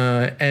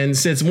 And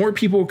since more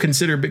people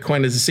consider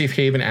Bitcoin as a safe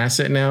haven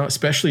asset now,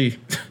 especially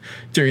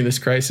during this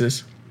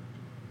crisis,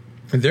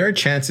 there are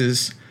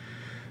chances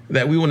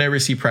that we will never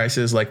see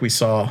prices like we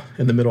saw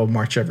in the middle of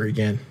March ever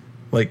again.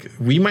 Like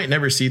we might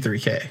never see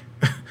 3K,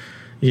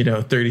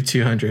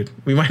 3,200.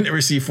 We might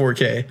never see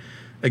 4K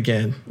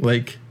again.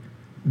 Like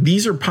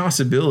these are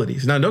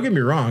possibilities. Now, don't get me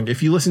wrong.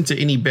 If you listen to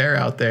any bear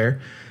out there,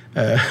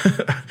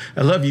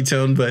 I love you,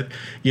 Tone, but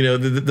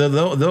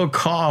they'll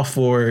call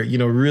for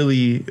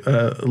really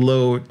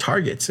low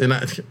targets, and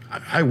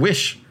I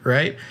wish,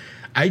 right?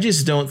 I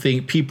just don't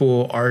think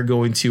people are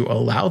going to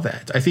allow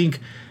that. I think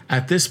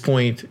at this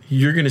point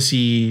you're going to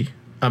see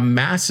a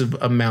massive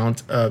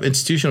amount of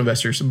institutional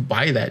investors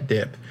buy that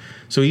dip.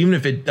 So even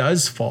if it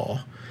does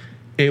fall,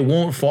 it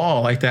won't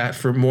fall like that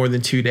for more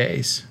than 2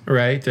 days,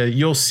 right?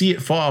 You'll see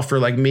it fall for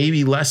like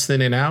maybe less than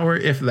an hour,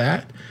 if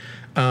that.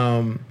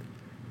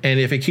 And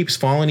if it keeps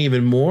falling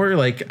even more,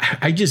 like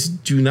I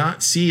just do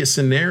not see a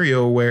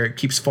scenario where it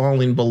keeps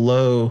falling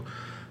below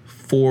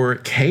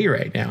 4K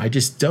right now. I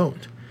just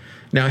don't.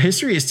 Now,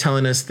 history is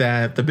telling us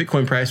that the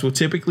Bitcoin price will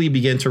typically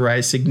begin to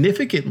rise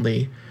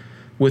significantly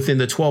within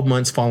the 12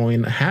 months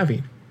following the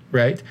halving,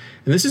 right?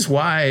 And this is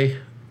why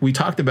we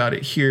talked about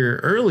it here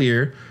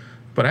earlier,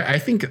 but I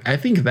think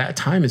that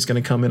time is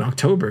going to come in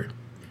October.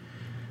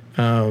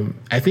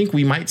 I think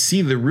we might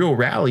see the real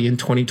rally in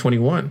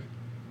 2021.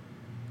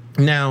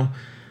 Now,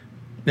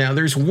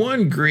 there's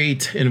one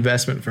great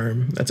investment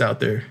firm that's out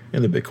there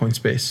in the Bitcoin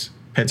space,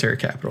 Pantera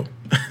Capital.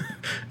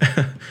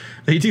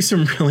 They do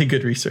some really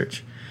good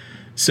research.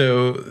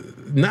 So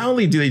not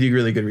only do they do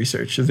really good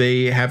research,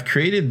 they have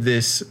created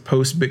this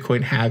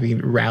post-Bitcoin halving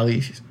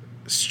rally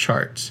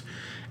charts.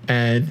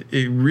 And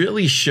it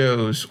really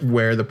shows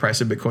where the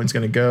price of Bitcoin is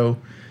going to go.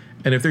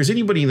 And if there's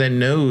anybody that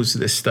knows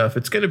this stuff,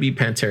 it's going to be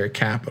Pantera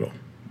Capital,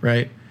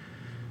 right?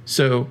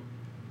 So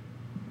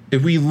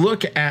if we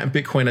look at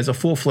Bitcoin as a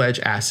full-fledged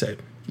asset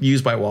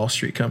used by Wall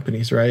Street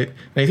companies, right?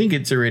 And I think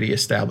it's already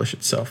established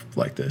itself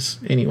like this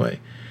anyway.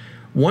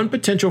 One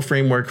potential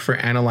framework for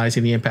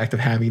analyzing the impact of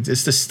halvings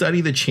is to study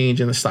the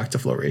change in the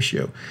stock-to-flow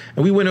ratio.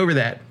 And we went over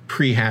that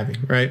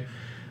pre-halving, right?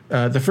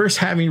 The first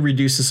halving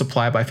reduced the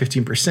supply by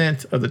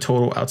 15% of the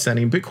total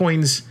outstanding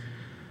Bitcoins.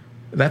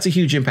 That's a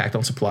huge impact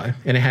on supply,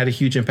 and it had a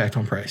huge impact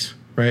on price,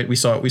 right? We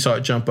saw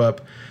it jump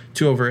up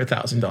to over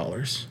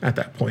 $1,000 at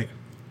that point.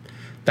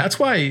 That's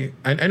why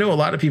I know a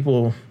lot of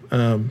people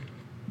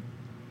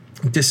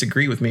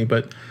disagree with me,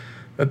 but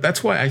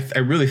that's why I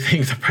really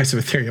think the price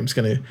of Ethereum is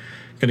going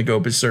to go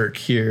berserk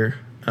here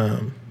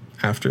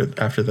after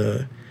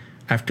the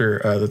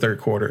third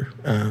quarter.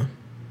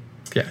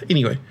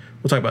 Anyway,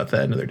 we'll talk about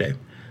that another day.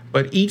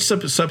 But each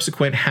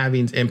subsequent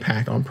halving's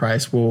impact on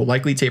price will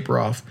likely taper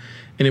off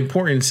in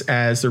importance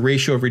as the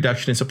ratio of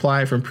reduction in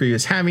supply from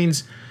previous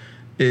halvings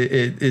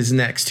is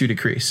next to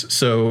decrease.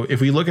 So if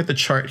we look at the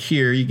chart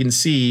here, you can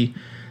see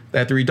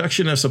that the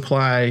reduction of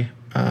supply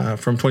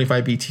from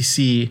 25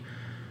 BTC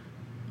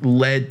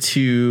led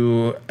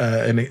to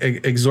an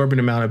exorbitant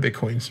amount of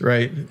Bitcoins,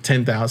 right?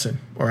 10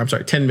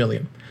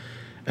 million.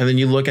 And then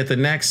you look at the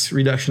next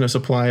reduction of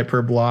supply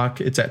per block,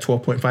 it's at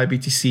 12.5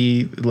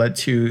 BTC, led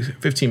to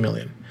 15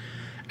 million.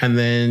 And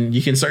then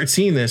you can start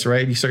seeing this,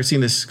 right? You start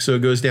seeing this. So it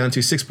goes down to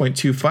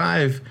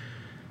 6.25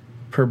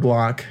 per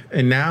block.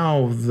 And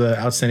now the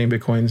outstanding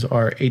Bitcoins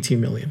are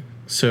 18 million.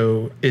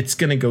 So it's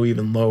going to go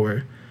even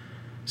lower.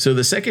 So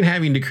the second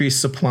halving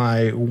decreased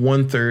supply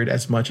 1/3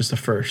 as much as the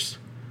first.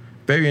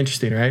 Very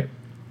interesting, right?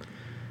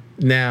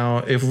 Now,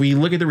 if we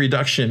look at the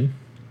reduction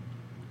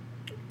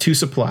to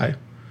supply,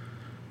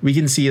 we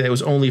can see that it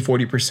was only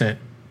 40%,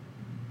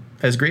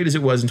 as great as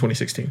it was in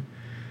 2016.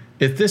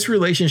 If this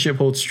relationship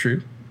holds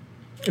true,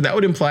 that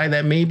would imply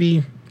that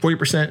maybe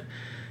 40%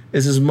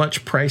 is as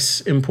much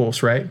price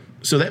impulse, right?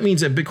 So that means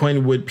that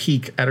Bitcoin would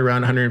peak at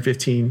around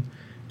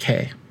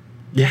 115K.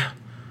 Yeah.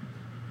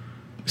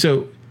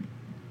 So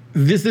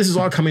this is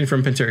all coming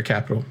from Pantera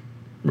Capital.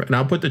 And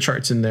I'll put the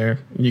charts in there,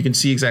 and you can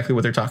see exactly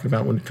what they're talking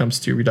about when it comes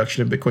to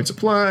reduction of Bitcoin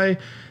supply,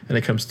 and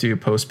it comes to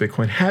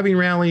post-Bitcoin halving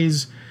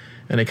rallies,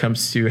 and it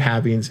comes to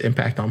halving's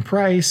impact on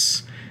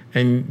price,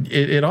 and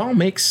it all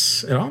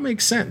makes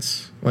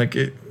sense. Like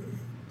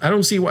I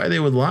don't see why they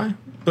would lie,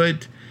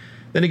 but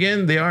then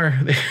again, they are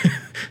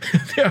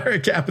a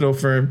capital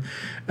firm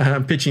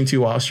pitching to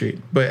Wall Street.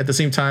 But at the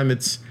same time,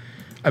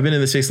 I've been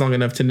in the space long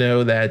enough to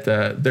know that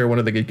they're one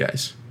of the good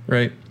guys,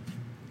 right?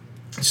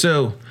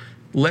 So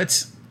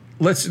let's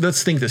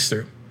think this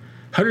through.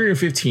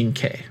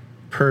 115K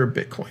per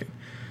Bitcoin.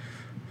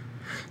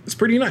 It's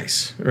pretty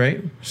nice,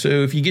 right?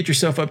 So if you get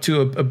yourself up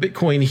to a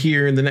Bitcoin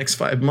here in the next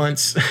 5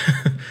 months,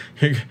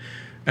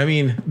 I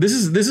mean, this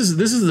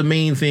is the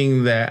main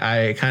thing that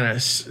I kind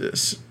of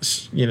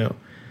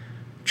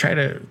try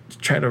to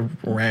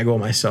wrangle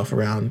myself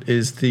around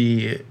is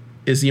the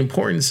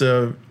importance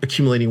of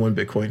accumulating 1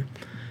 Bitcoin.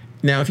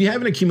 Now, if you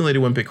haven't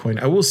accumulated 1 Bitcoin,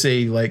 I will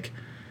say, like,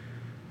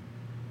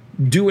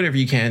 do whatever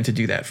you can to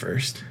do that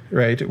first,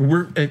 right?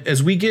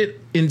 As we get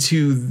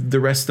into the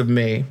rest of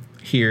May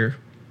here,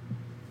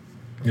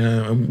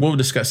 we'll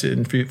discuss it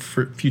in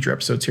future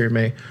episodes here in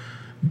May,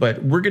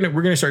 but we're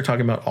gonna start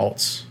talking about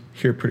alts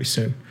here pretty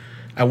soon.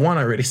 I want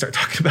to already start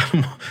talking about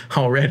them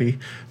already,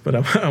 but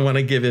I want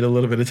to give it a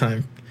little bit of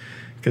time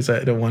because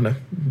I don't want to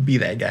be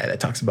that guy that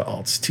talks about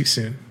alts too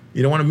soon.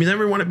 You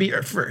never want to be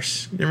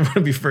first. You never want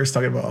to be first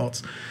talking about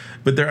alts.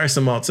 But there are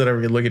some alts that I'm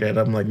looking at.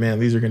 I'm like,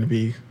 man, it's going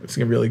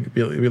to really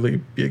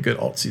be a good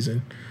alt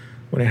season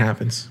when it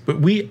happens. But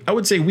I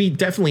would say we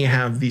definitely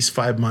have these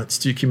 5 months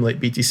to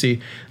accumulate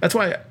BTC. That's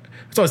why I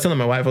was telling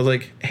my wife, I was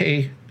like,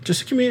 hey,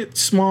 just accumulate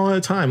small at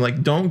a time.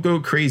 Like, don't go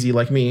crazy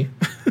like me.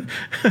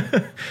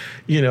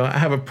 I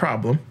have a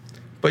problem.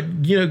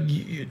 But,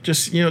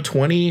 just, $20,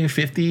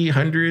 $50,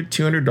 $100,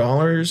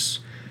 $200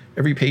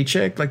 every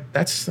paycheck, like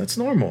that's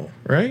normal,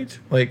 right?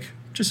 Like,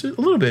 just a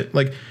little bit.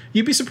 Like,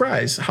 you'd be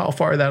surprised how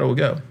far that will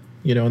go,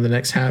 in the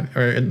next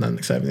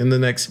in the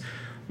next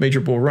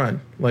major bull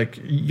run. Like,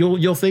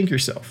 you'll thank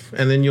yourself,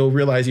 and then you'll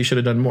realize you should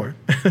have done more.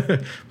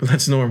 But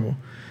that's normal.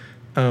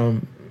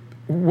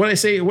 What I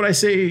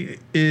say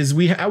is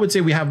I would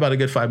say we have about a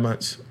good 5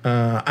 months.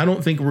 I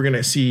don't think we're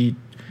gonna see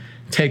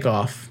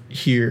takeoff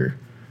here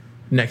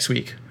next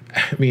week.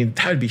 I mean,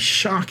 that would be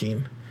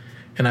shocking,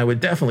 and I would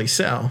definitely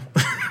sell.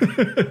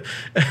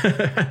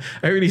 I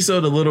already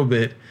sold a little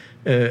bit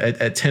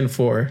at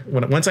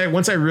 10.4.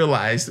 Once I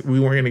realized we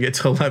weren't going to get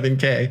to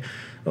 11K,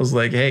 I was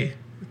like, hey,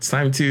 it's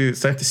time to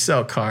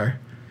sell, Car.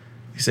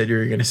 You said you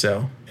were going to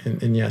sell,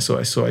 and yeah,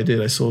 so I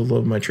did. I sold a little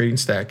of my trading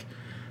stack,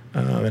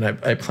 and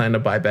I plan to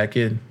buy back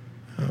in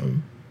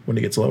when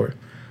it gets lower.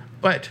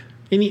 But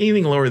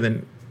anything lower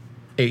than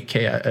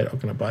 8K, I'm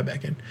going to buy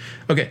back in.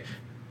 Okay,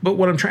 but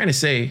what I'm trying to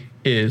say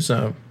is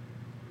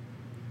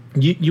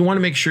you want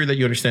to make sure that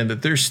you understand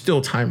that there's still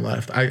time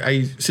left.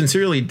 I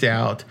sincerely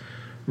doubt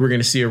we're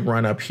going to see a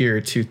run up here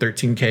to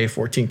 13K,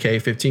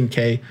 14K,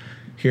 15K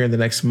here in the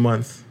next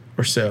month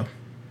or so.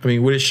 I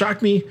mean, would it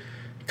shock me?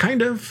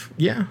 Kind of,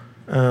 yeah.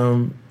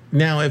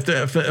 Now,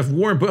 if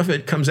Warren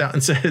Buffett comes out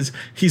and says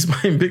he's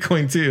buying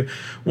Bitcoin too,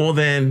 well,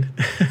 then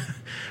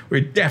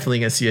we're definitely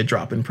going to see a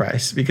drop in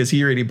price because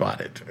he already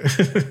bought it.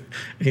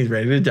 He's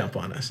ready to dump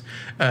on us.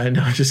 No,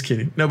 I'm just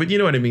kidding. No, but you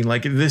know what I mean?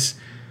 Like,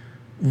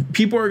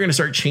 people are going to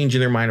start changing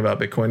their mind about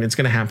Bitcoin. It's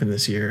going to happen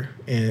this year,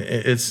 and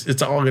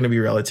it's all going to be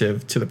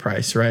relative to the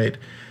price, right?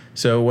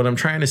 So what I'm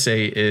trying to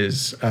say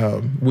is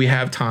we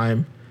have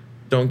time.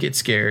 Don't get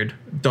scared.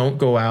 Don't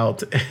go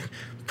out and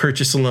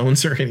purchase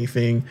loans or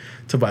anything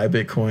to buy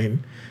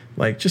Bitcoin.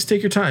 Like, just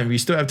take your time. You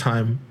still have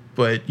time,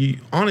 but you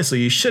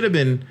should have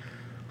been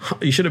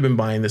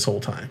buying this whole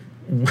time.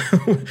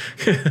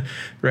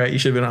 Right? You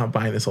should have been out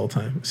buying this whole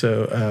time.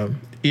 So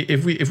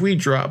if we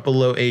drop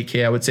below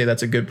 8K, I would say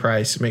that's a good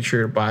price. Make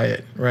sure to buy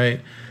it,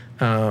 right?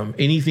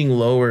 Anything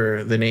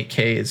lower than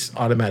 8K is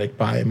automatic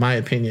buy, in my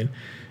opinion.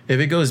 If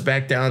it goes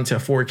back down to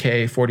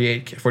 4K,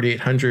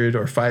 4,800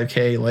 or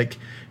 5K, like,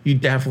 you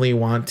definitely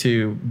want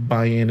to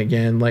buy in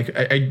again. Like,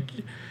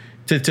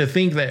 to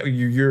think that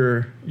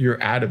you're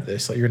out of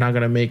this, like, you're not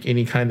going to make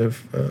any kind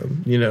of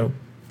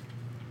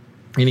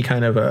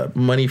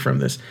money from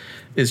this,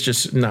 is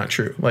just not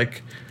true.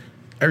 Like,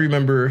 I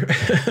remember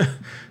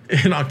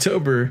in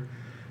October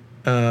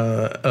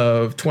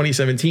of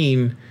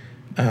 2017,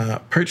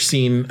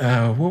 purchasing,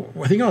 I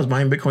think I was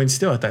buying Bitcoin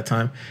still at that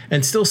time,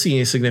 and still seeing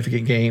a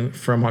significant gain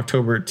from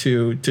October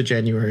to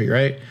January,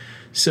 right?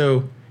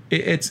 So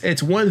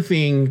it's one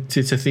thing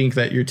to think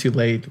that you're too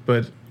late,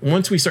 but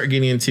once we start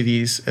getting into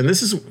these, and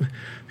this is,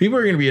 people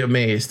are going to be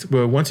amazed,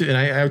 but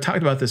I've talked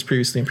about this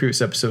previously in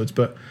previous episodes,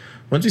 but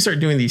once we start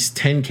doing these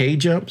 10K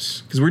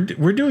jumps, because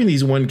we're doing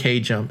these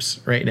 1K jumps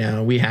right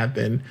now, we have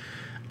been,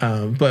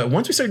 but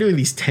once we start doing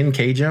these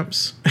 10K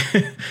jumps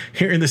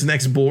here in this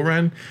next bull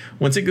run,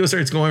 once it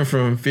starts going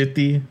from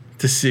 50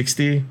 to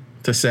 60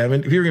 to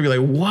 70, people are gonna be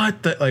like,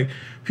 what the, like,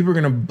 people are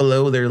gonna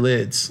blow their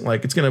lids,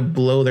 like, it's gonna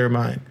blow their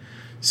mind.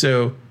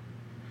 So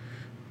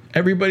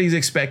everybody's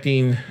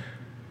expecting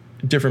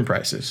different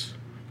prices.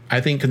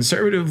 I think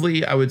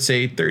conservatively, I would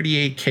say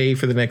 38K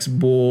for the next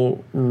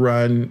bull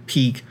run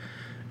peak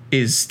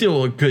is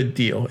still a good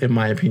deal, in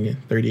my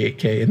opinion,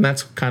 38K. And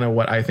that's kind of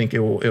what I think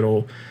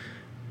it'll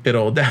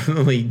it'll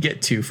definitely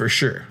get to for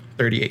sure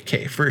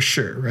 38K for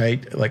sure,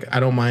 right? Like I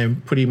don't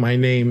mind putting my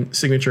name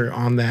signature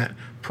on that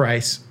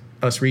price,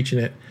 us reaching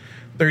it.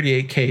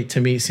 38K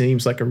to me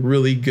seems like a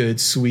really good,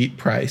 sweet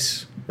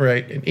price,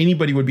 right? And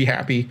anybody would be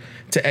happy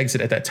to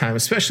exit at that time,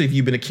 especially if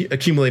you've been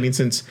accumulating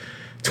since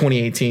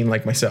 2018,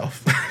 like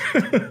myself.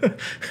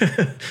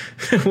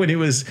 When it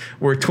was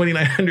worth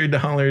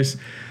 $2,900,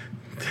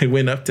 it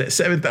went up to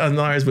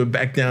 $7,000, but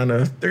back down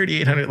to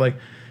 $3,800. Like,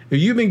 if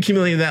you've been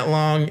accumulating that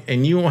long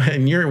and you want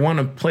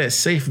to play a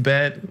safe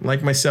bet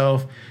like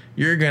myself,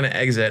 you're gonna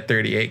exit at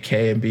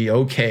 38K and be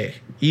okay,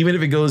 even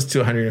if it goes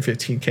to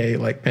 115K,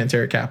 like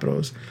Pantera Capital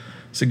is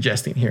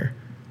suggesting here,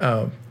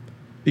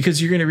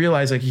 because you're gonna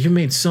realize like you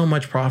made so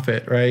much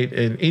profit, right?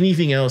 And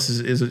anything else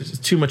is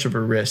too much of a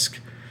risk,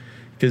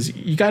 because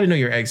you got to know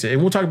your exit.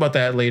 And we'll talk about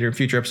that later in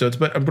future episodes.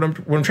 But what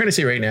I'm trying to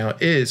say right now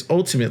is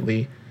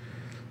ultimately,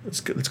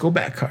 let's go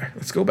back, Car.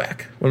 Let's go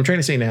back. What I'm trying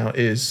to say now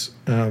is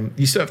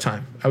you still have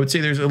time. I would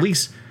say there's at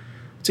least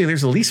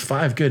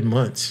 5 good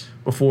months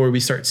before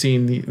we start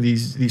seeing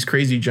these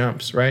crazy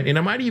jumps, right? And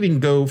I might even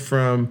go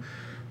from,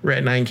 we're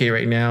at 9K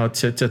right now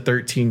to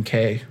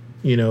 13K,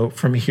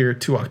 from here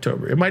to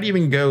October. It might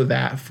even go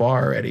that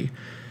far already,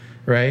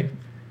 right?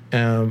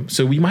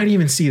 So we might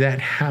even see that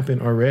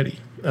happen already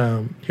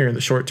here in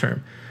the short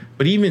term.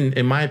 But even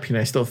in my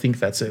opinion, I still think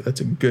that's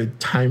a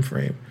good time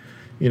frame.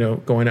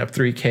 Going up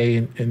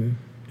 3K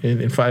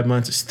in 5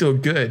 months is still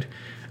good.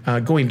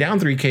 Going down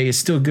 3K is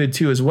still good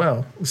too as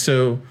well.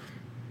 So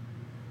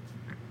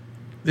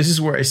this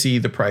is where I see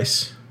the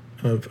price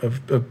of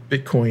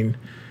Bitcoin,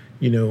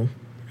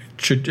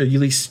 at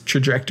least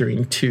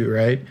trajectorying too,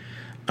 right?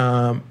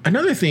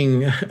 Another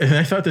thing, and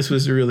I thought this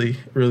was really,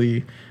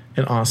 really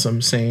an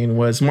awesome saying,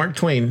 was Mark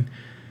Twain.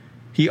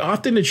 He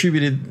often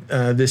attributed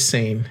this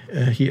saying.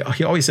 He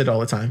always said all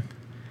the time,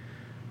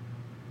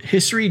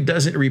 history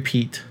doesn't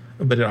repeat,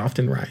 but it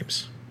often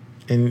rhymes.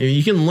 And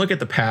you can look at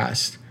the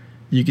past.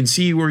 You can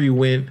see where you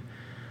went,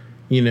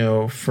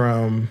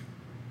 from,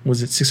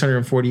 was it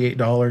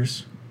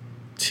 $648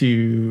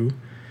 to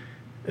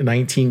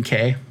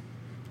 19K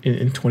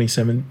in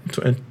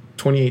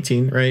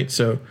 2018, right?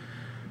 So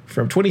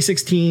from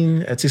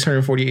 2016 at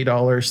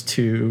 $648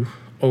 to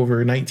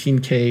over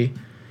 19K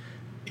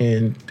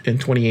in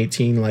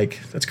 2018, like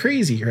that's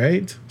crazy,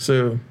 right?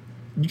 So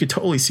you could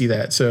totally see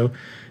that. So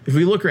if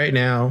we look right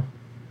now,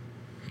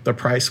 the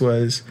price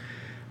was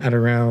at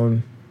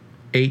around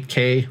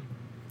 8K,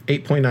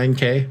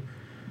 8.9K,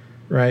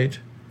 right?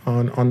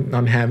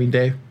 On halving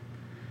day.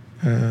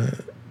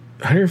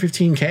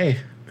 115K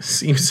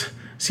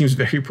seems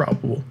very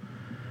probable.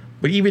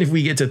 But even if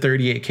we get to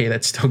 38K,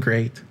 that's still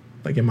great,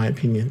 like in my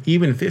opinion.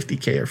 Even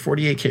 50K or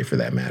 48K for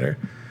that matter.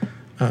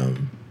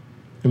 And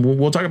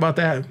we'll talk about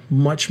that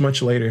much,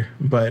 much later.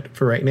 But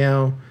for right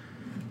now,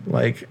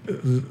 like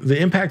the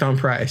impact on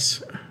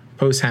price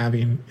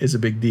post-halving is a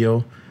big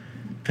deal.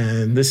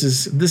 And this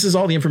is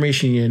all the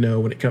information you know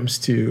when it comes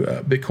to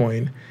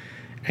Bitcoin.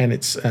 And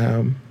it's,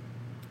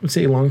 let's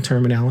say,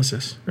 long-term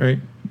analysis, right?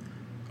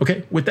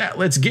 Okay, with that,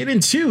 let's get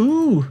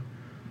into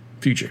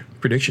future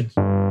predictions.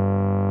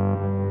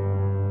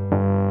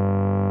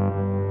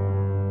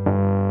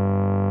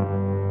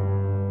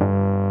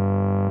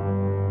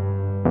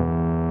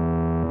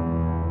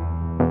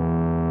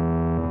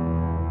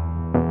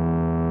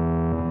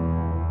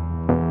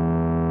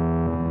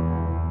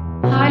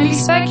 Highly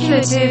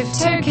speculative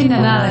token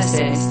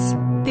analysis.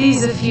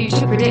 These are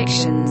future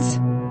predictions.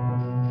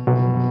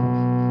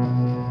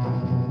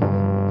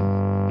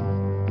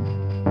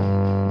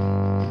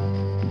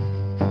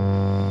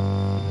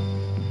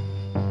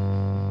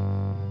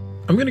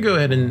 I'm going to go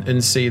ahead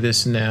and say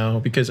this now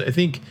because I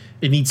think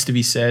it needs to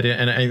be said.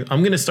 And I'm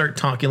going to start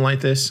talking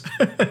like this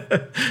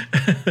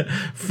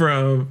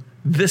from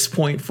this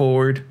point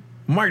forward.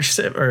 May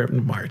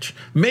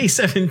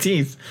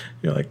 17th.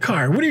 You're like,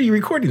 Car, when are you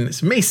recording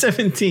this? May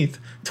 17th,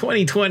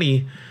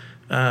 2020,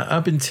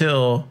 up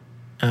until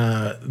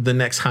the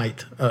next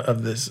height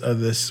of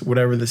this,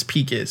 whatever this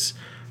peak is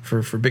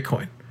for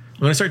Bitcoin.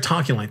 I'm going to start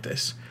talking like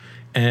this.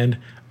 And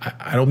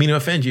I don't mean to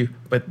offend you,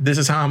 but this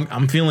is how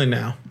I'm feeling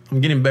now. I'm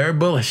getting very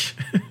bullish.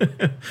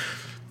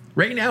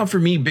 Right now, for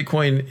me,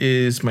 Bitcoin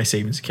is my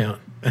savings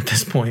account at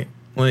this point.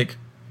 Like,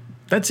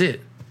 that's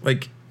it.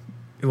 Like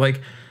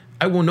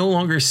I will no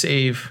longer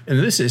save. And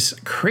this is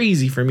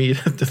crazy for me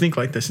to think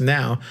like this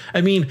now. I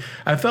mean,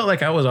 I felt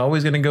like I was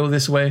always going to go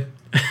this way.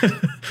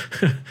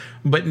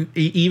 But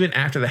even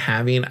after the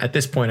halving, at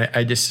this point,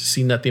 I just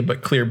see nothing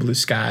but clear blue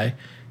sky.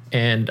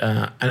 And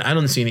I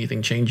don't see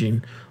anything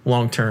changing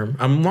long term.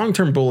 I'm long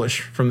term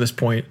bullish from this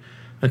point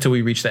until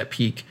we reach that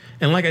peak.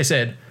 And like I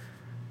said,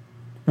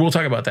 we'll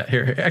talk about that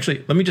here.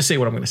 Actually, let me just say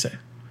what I'm going to say.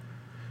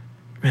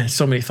 Man,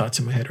 so many thoughts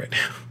in my head right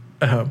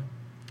now.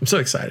 I'm so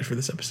excited for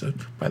this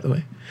episode, by the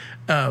way.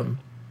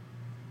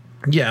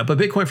 Yeah, but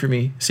Bitcoin for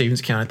me,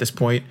 savings account at this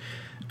point.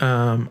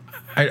 I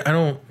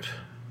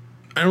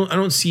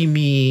don't see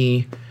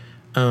me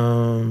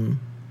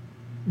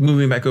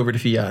moving back over to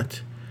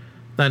fiat.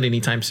 Not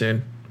anytime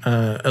soon.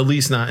 At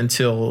least not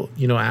until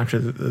after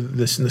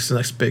this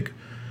next big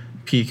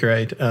peak,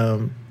 right?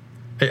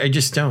 I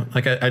just don't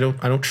like. I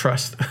don't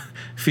trust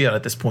fiat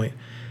at this point,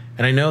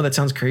 and I know that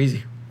sounds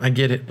crazy. I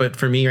get it, but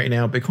for me right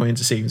now, Bitcoin's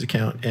a savings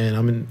account,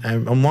 and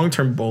I'm long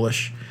term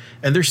bullish.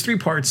 And there's 3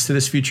 parts to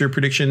this future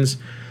predictions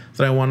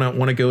that I want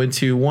to go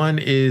into. One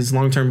is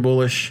long term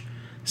bullish.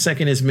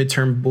 Second is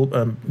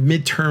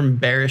midterm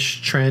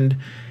bearish trend,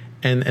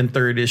 and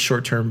third is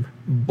short term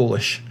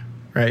bullish.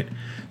 Right.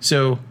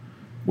 So,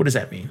 what does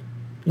that mean?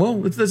 Well,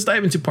 let's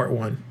dive into part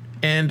 1.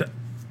 And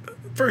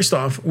first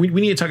off, we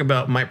need to talk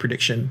about my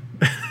prediction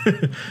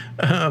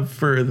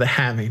for the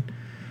halving.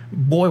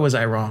 Boy, was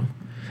I wrong.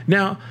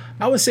 Now,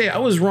 I would say I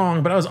was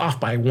wrong, but I was off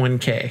by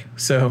 1K.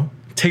 So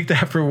take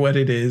that for what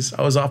it is.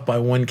 I was off by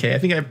 1K. I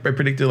think I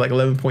predicted like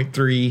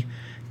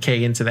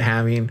 11.3K into the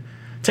halving.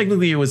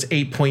 Technically, it was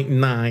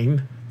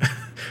 8.9,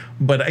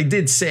 but I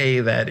did say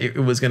that it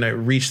was going to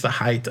reach the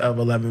height of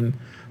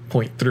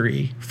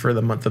 11.3 for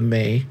the month of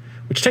May,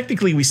 which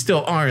technically we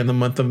still are in the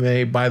month of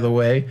May, by the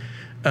way.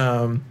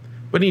 But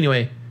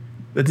anyway,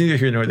 that's neither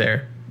here nor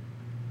there.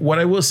 What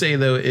I will say,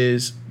 though,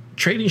 is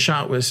Trading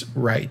Shot was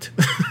right.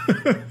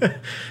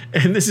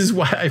 And this is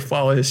why I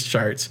follow his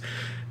charts.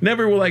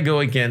 Never will I go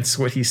against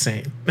what he's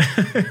saying.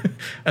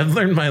 I've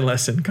learned my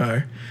lesson,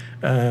 Car.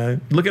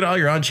 Look at all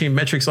your on-chain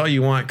metrics all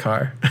you want,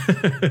 Car.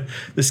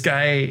 This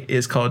guy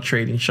is called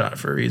Trading Shot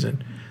for a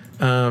reason.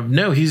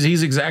 No,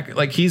 he's exactly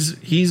like he's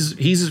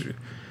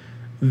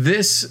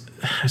this.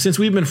 Since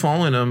we've been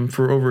following him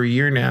for over a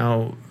year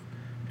now,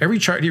 every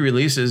chart he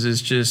releases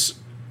is just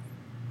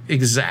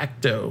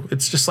exacto.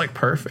 It's just like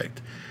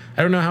perfect.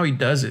 I don't know how he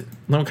does it. I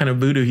don't know what kind of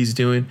voodoo he's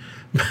doing.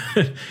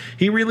 But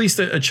he released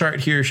a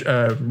chart here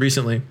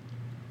recently.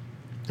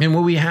 And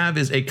what we have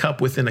is a cup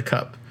within a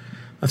cup.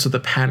 That's what the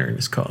pattern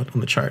is called on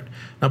the chart.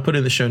 I'll put it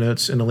in the show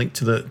notes and a link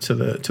to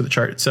the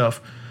chart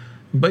itself.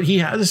 But he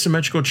has a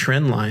symmetrical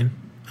trend line.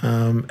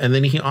 And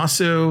then he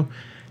also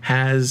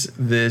has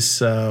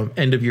this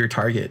end of year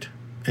target.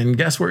 And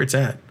guess where it's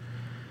at?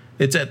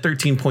 It's at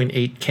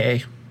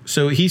 13.8K.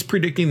 So he's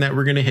predicting that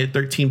we're going to hit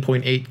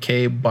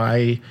 13.8K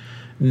by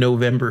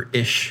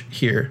November-ish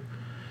here.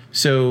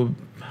 So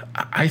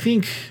I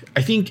think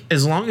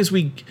as long as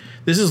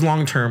this is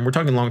long term, we're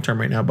talking long term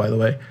right now, by the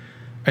way.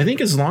 I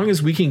think as long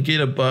as we can get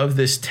above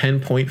this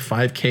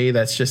 10.5K,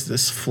 that's just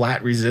this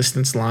flat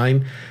resistance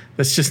line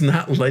that's just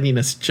not letting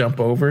us jump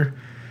over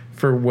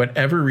for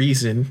whatever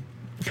reason,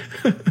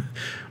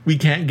 we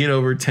can't get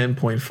over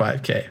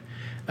 10.5K.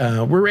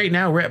 We're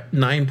at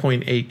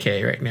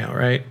 9.8K right now,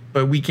 right?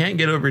 But we can't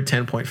get over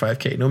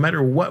 10.5K. No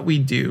matter what we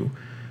do,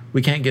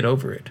 we can't get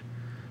over it.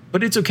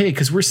 But it's okay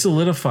because we're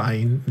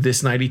solidifying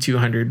this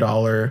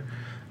 $9,200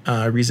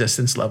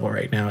 resistance level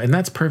right now, and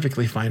that's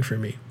perfectly fine for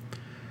me.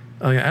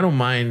 I don't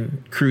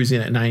mind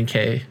cruising at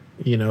 9K,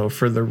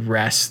 for the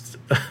rest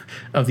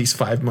of these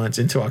 5 months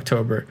into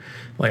October.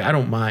 Like, I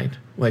don't mind.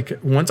 Like,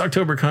 once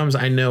October comes,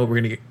 I know we're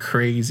gonna get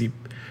crazy.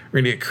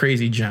 We're gonna get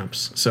crazy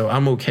jumps, so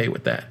I'm okay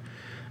with that.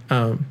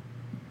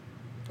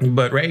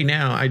 But right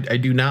now, I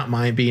do not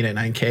mind being at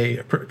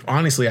 9K.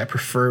 Honestly, I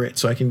prefer it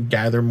so I can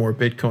gather more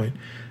Bitcoin.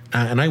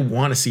 And I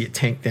want to see it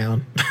tank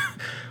down.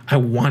 I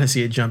want to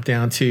see it jump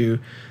down to,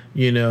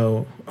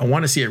 I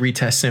want to see it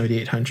retest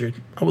 7,800.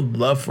 I would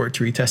love for it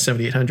to retest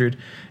 7,800.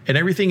 And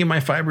everything in my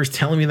fiber is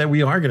telling me that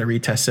we are going to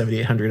retest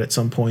 7,800 at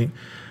some point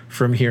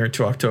from here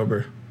to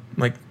October.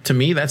 Like, to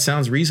me, that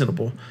sounds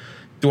reasonable.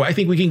 Do I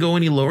think we can go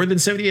any lower than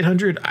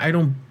 7,800? I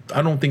don't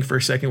think for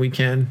a second we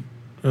can.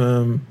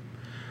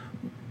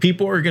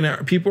 People are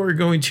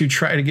going to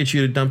try to get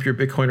you to dump your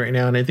Bitcoin right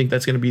now, and I think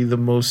that's going to be the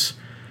most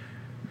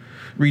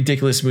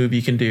ridiculous move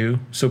you can do.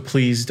 So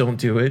please don't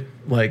do it.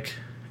 Like,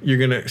 you're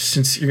gonna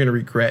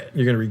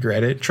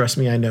regret it. Trust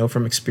me, I know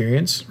from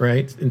experience,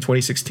 right? In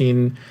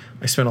 2016,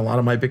 I spent a lot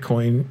of my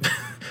Bitcoin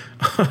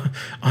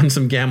on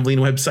some gambling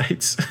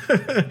websites.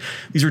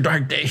 These were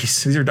dark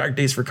days. These are dark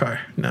days for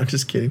Car. No, I'm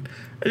just kidding.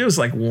 It was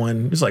like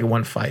one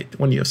fight,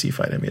 one UFC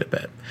fight. I made a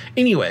bet.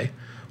 Anyway,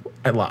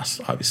 I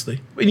lost,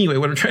 obviously. Anyway,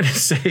 what I'm trying to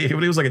say, it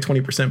was like a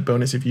 20%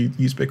 bonus if you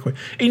use Bitcoin.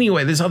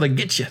 Anyway, this is how they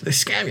get you. They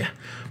scam you.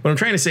 What I'm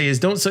trying to say is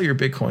don't sell your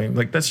Bitcoin.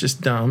 Like, that's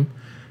just dumb,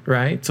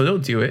 right? So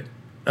don't do it.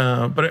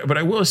 But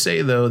I will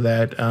say, though,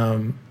 that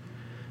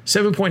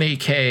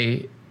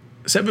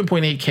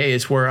 7.8K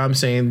is where I'm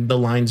saying the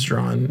line's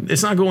drawn.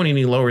 It's not going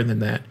any lower than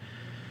that.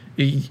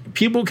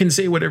 People can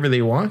say whatever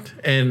they want.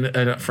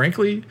 And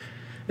frankly,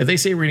 if they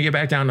say we're going to get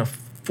back down to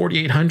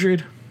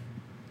 4,800,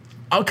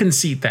 I'll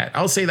concede that.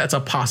 I'll say that's a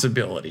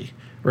possibility,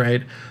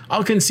 right?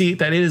 I'll concede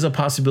that it is a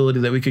possibility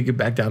that we could get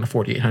back down to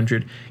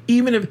 4,800.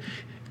 Even if,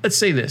 let's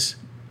say this,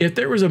 if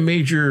there was a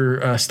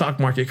major stock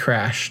market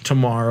crash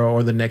tomorrow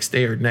or the next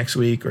day or next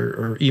week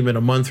or even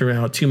a month from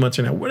now, 2 months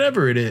from now,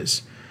 whatever it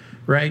is,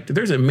 right? If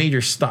there's a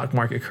major stock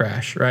market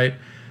crash, right?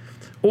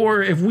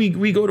 Or if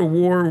we go to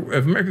war,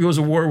 if America goes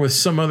to war with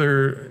some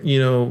other,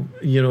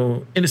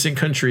 innocent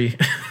country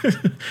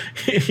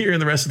here in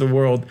the rest of the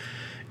world,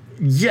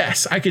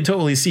 yes, I could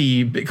totally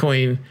see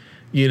Bitcoin,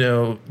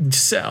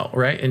 sell,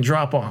 right, and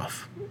drop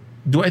off.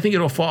 Do I think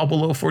it'll fall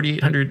below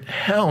 4,800?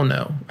 Hell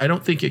no. I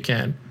don't think it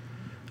can.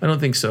 I don't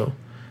think so.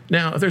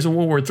 Now, if there's a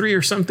World War III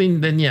or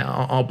something, then yeah,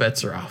 all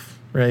bets are off,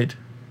 right?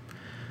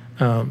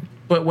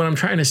 But what I'm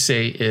trying to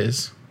say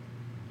is,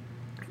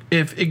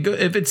 if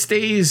it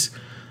stays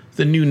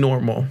the new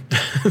normal,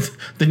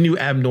 the new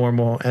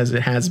abnormal as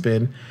it has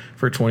been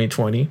for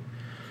 2020,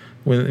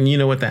 and you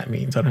know what that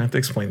means, I don't have to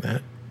explain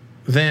that,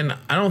 then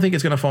I don't think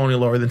it's going to fall any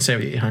lower than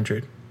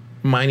 7,800,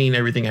 mining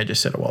everything I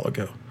just said a while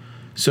ago.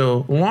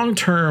 So long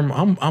term,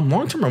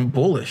 I'm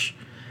bullish.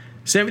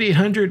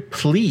 7,800,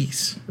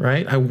 please,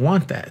 right? I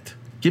want that.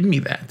 Give me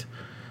that.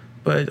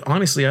 But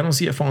honestly, I don't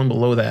see it falling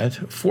below that.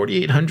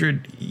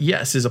 4,800,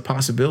 yes, is a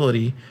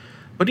possibility.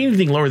 But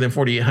anything lower than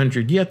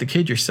 4,800, you have to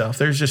kid yourself.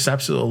 There's just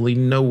absolutely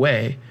no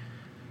way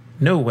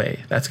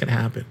that's going to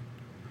happen.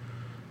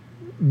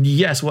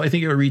 Yes, well, I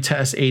think it will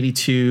retest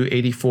 82,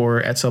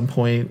 84 at some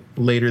point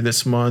later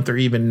this month or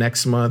even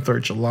next month or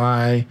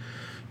July.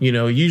 You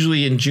know,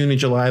 usually in June and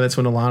July, that's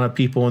when a lot of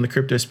people in the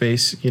crypto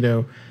space, you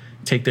know,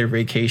 take their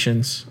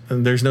vacations.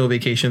 And there's no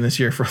vacation this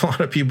year for a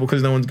lot of people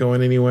because no one's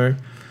going anywhere.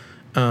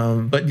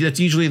 But that's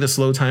usually the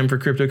slow time for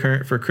crypto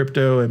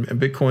and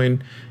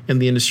Bitcoin in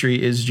the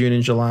industry is June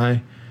and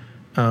July.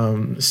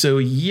 So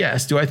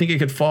yes, do I think it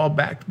could fall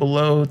back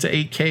below to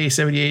 8K,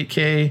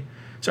 78K?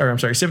 I'm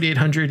sorry,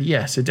 7,800?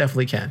 Yes, it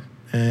definitely can.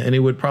 And it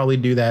would probably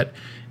do that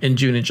in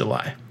June and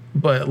July.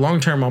 But long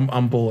term,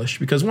 I'm bullish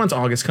because once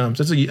August comes,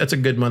 that's a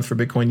good month for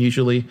Bitcoin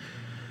usually.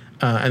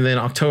 And then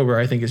October,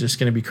 I think, is just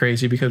going to be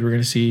crazy because we're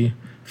going to see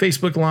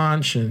Facebook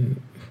launch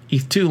and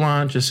ETH2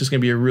 launch. It's just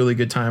going to be a really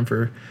good time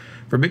for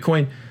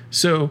Bitcoin.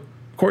 So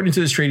according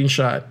to this trading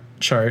chart,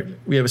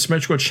 we have a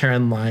symmetrical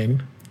trend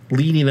line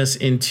leading us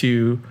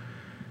into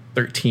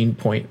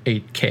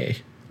 13.8K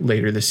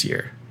later this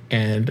year.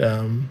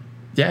 And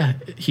yeah,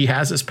 he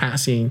has us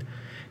passing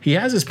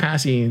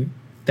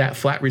that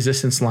flat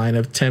resistance line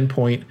of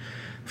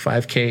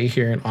 10.5K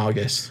here in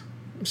August.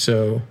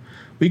 So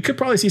we could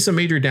probably see some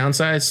major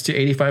downsides to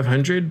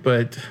 8,500,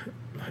 but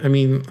I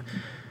mean,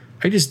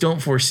 I just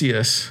don't foresee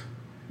us,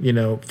 you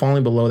know,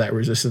 falling below that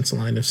resistance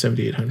line of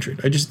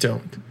 7,800. I just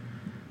don't.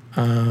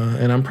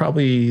 And I'm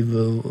probably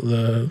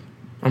the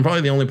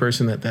only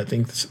person that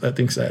thinks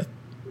that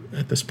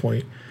at this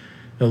point,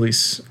 at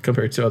least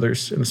compared to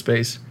others in the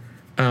space.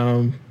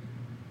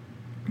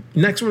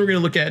 Next one, we're going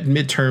to look at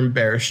midterm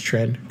bearish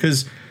trend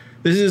because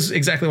this is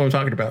exactly what I'm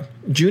talking about.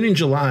 June and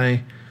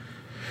July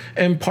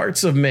and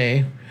parts of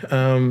May.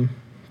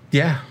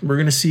 Yeah, we're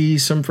going to see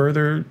some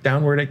further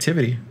downward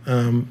activity.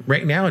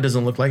 Right now, it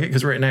doesn't look like it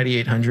because we're at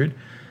 9,800.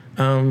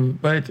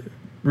 But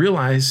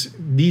realize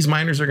these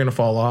miners are going to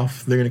fall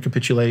off. They're going to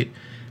capitulate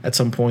at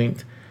some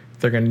point.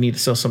 They're going to need to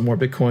sell some more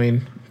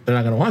Bitcoin. They're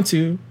not going to want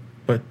to,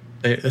 but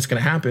it's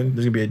going to happen.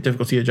 There's going to be a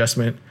difficulty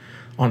adjustment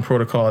on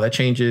protocol that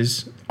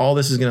changes. All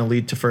this is going to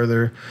lead to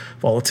further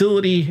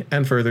volatility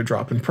and further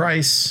drop in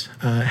price.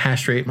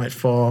 Hash rate might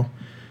fall.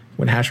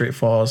 When hash rate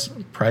falls,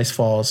 price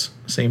falls,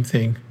 same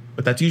thing.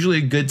 But that's usually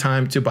a good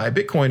time to buy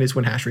Bitcoin is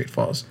when hash rate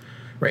falls.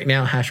 Right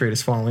now, hash rate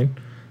is falling.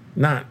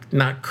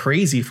 Not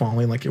crazy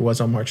falling like it was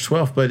on March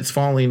 12th, but it's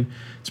falling.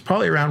 It's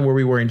probably around where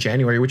we were in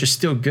January, which is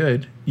still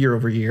good year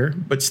over year,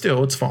 but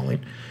still it's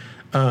falling.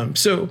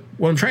 So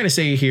what I'm trying to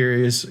say here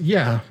is,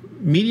 yeah,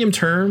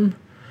 midterm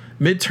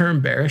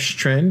bearish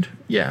trend.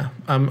 Yeah,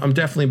 I'm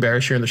definitely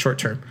bearish here in the short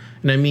term.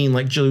 And I mean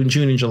like June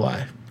and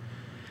July.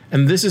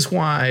 And this is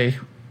why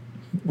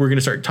we're going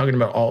to start talking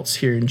about alts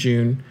here in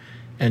June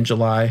and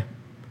July.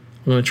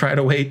 I'm going to try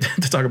to wait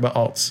to talk about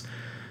alts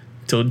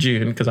till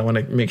June because I want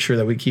to make sure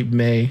that we keep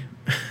May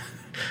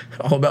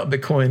all about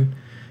Bitcoin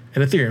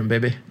and Ethereum,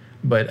 baby.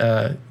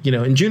 But, you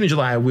know, in June and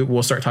July,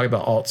 we'll start talking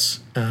about alts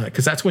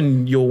because that's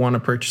when you'll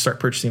want to start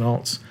purchasing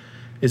alts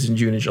is in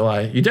June and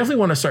July. You definitely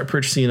want to start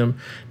purchasing them.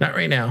 Not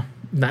right now.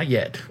 Not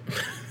yet.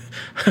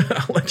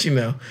 I'll let you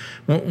know.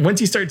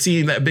 Once you start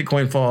seeing that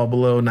Bitcoin fall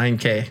below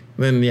 9K,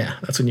 then yeah,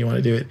 that's when you want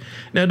to do it.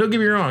 Now, don't get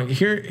me wrong.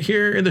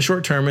 Here in the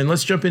short term, and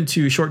let's jump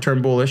into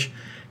short-term bullish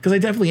because I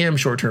definitely am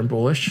short-term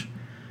bullish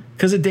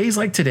because of days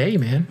like today,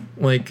 man,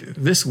 like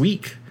this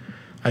week,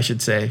 I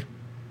should say,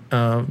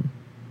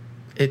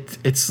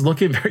 it's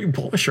looking very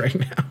bullish right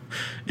now.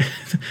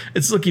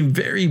 It's looking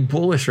very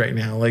bullish right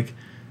now. Like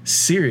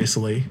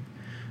seriously,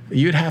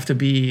 you'd have to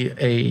be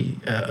a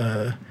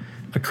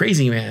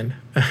crazy man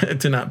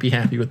to not be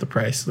happy with the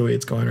price the way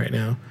it's going right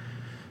now.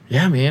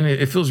 Yeah, man,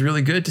 it feels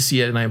really good to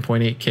see it at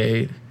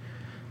 9.8K.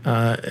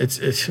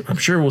 I'm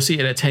sure we'll see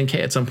it at 10K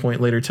at some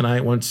point later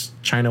tonight once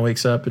China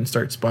wakes up and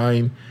starts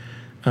buying.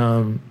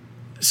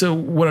 So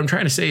what I'm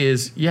trying to say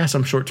is, yes,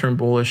 I'm short-term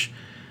bullish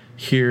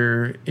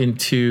here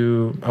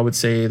into, I would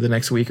say, the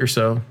next week or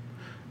so.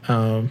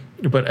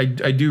 But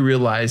I do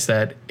realize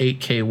that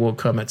 8K will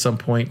come at some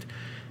point,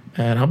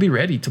 and I'll be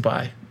ready to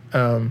buy.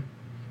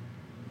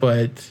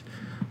 But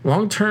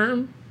long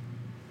term,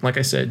 like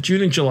I said,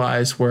 June and July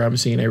is where I'm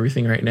seeing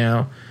everything right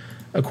now.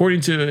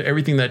 According to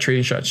everything that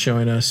Trading Shot's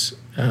showing us,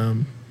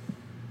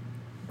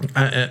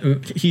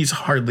 he's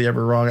hardly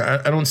ever wrong.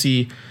 I don't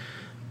see,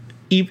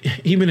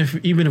 even if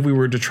we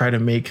were to try to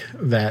make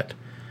that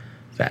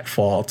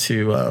fall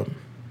to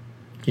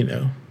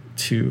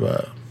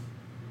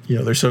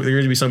there's going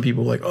to be some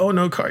people like, oh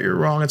no, Car, you're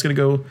wrong. It's going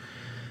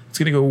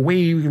to go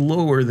way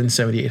lower than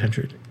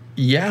 7,800.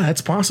 Yeah,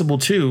 that's possible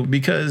too,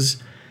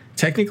 because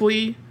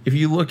technically, if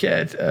you look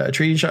at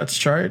Trading Shot's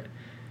chart,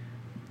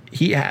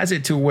 he has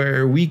it to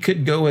where we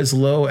could go as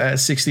low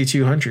as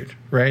 6,200,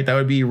 right? That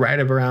would be right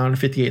up around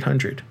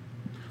 5,800.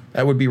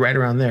 That would be right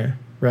around there,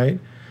 right?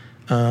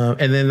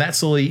 And then that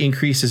slowly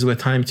increases with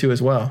time too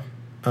as well,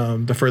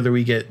 the further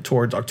we get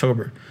towards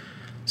October.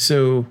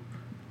 So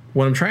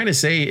what I'm trying to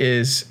say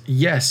is,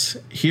 yes,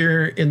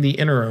 here in the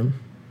interim,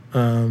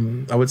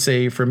 I would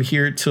say from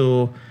here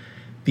till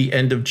the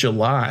end of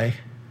July,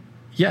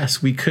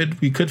 yes, we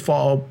could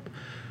fall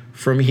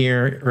from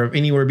here or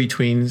anywhere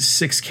between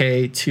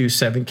 6K to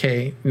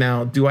 7K.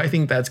 Now, do I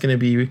think that's going to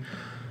be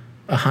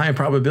a high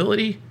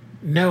probability?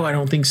 No, I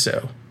don't think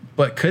so.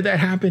 But could that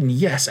happen?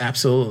 Yes,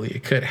 absolutely.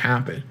 It could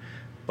happen.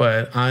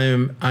 But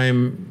I'm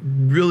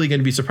really going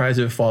to be surprised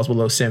if it falls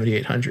below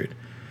 7,800,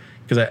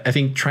 because I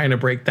think trying to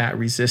break that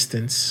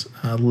resistance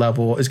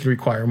level is going to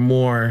require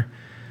more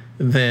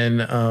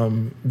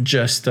than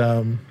just.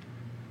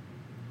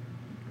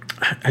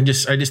 I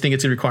just think it's going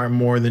to require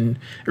more than.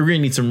 We're going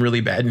to need some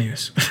really bad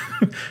news.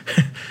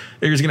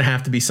 There's going to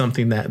have to be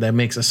something that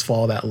makes us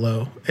fall that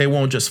low. It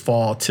won't just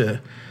fall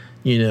to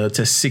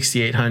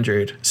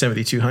 6,800,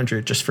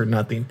 7,200 just for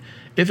nothing.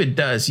 If it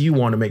does, you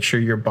want to make sure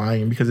you're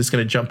buying, because it's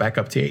going to jump back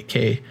up to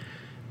 8K,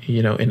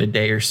 in a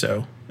day or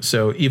so.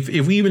 So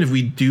if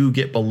we do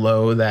get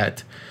below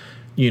that,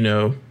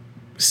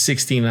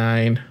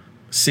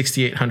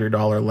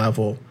 $6,800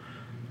 level,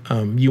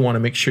 you want to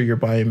make sure you're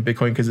buying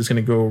Bitcoin, because it's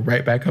going to go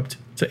right back up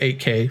to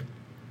 8K.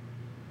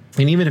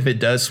 And even if it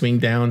does swing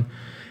down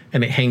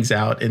and it hangs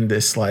out in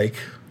this,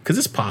 because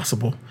it's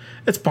possible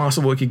it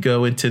could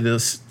go into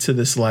this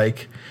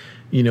peak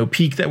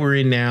that we're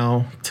in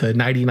now to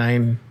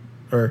 99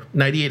 or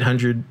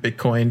 9,800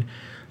 Bitcoin,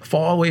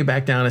 fall all the way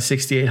back down to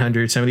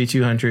 6,800,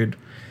 7,200,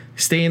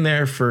 stay in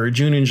there for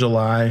June and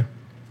July,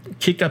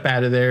 kick up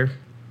out of there,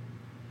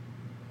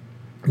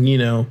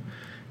 in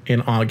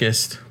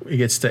August, it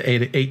gets to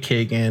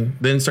 8K again,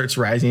 then starts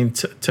rising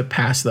to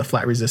pass the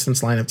flat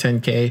resistance line of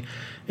 10K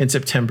in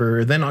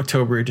September. Then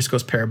October, it just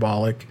goes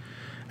parabolic.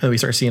 And then we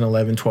start seeing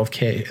 11,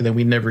 12K. And then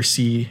we never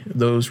see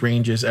those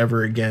ranges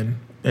ever again.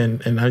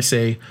 And I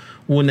say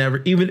we'll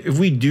never, even if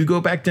we do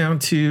go back down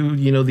to,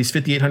 these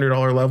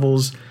 $5,800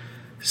 levels,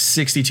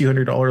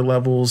 $6,200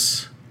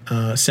 levels,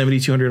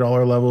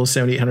 $7,200 levels,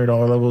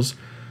 $7,800 levels,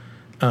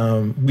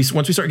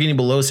 once we start getting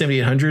below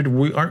 7,800,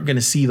 we aren't going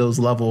to see those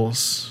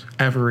levels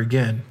ever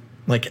again,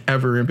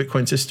 ever in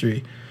Bitcoin's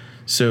history.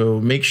 So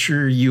make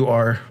sure you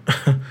are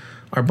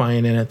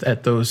buying in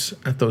at those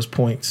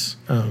points,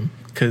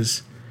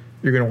 because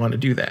you're going to want to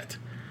do that.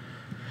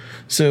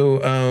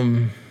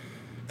 So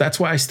that's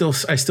why I still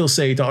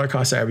say dollar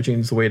cost averaging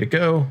is the way to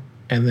go,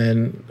 and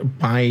then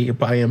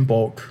buy in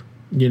bulk,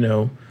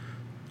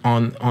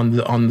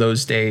 on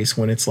those days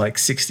when it's like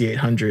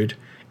 6,800.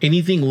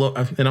 Anything low,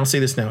 and I'll say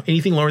this now,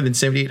 anything lower than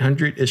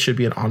 7,800, it should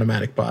be an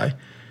automatic buy.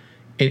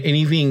 And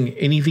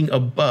anything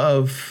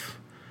above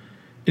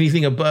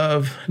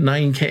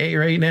 9K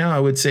right now, I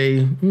would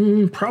say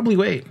probably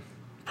wait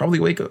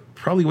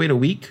a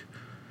week.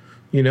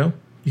 You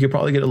could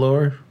probably get it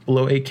lower,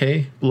 below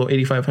 8K, below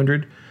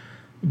 8,500.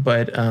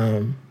 But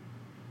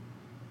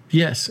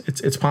yes,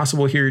 it's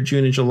possible here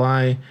June and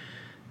July.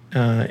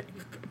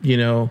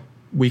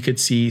 We could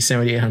see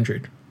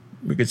 7,800.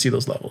 We could see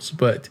those levels,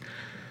 but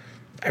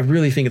I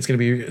really think it's going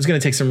to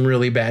take some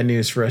really bad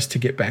news for us to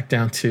get back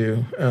down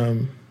to.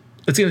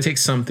 It's going to take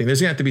something. There's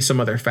going to have to be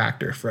some other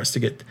factor for us to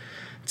get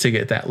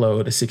that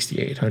low to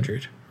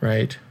 6,800,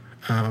 right?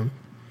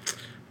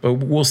 But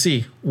we'll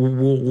see.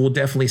 We'll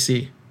definitely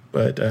see.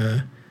 But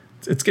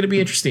it's going to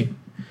be interesting.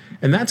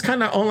 And that's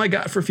kind of all I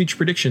got for future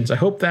predictions. I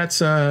hope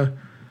that's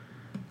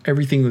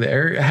everything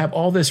there. I have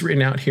all this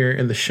written out here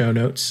in the show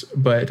notes.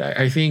 But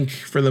I think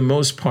for the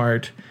most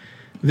part,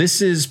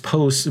 this is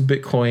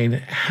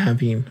post-Bitcoin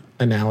halving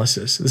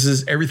analysis. This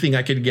is everything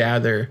I could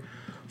gather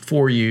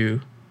for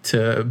you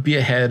to be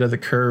ahead of the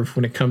curve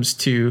when it comes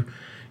to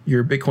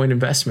your Bitcoin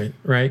investment,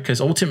 right? Because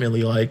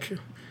ultimately,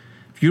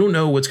 if you don't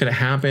know what's going to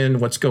happen,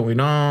 what's going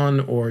on,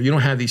 or you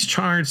don't have these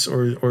charts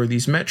or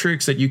these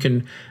metrics that you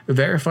can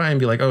verify and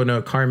be like, oh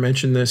no, Car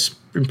mentioned this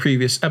in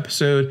previous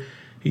episode.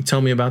 He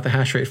told me about the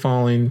hash rate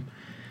falling.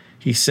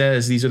 He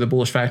says these are the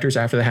bullish factors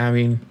after the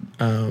halving.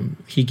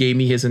 He gave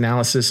me his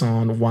analysis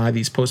on why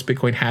these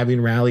post-Bitcoin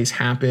halving rallies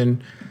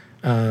happen.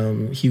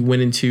 He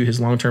went into his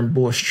long-term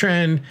bullish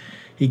trend.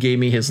 He gave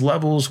me his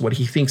levels, what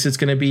he thinks it's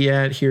going to be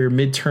at here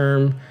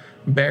midterm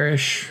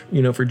bearish,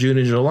 for June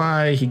and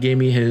July. He gave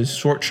me his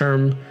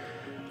short-term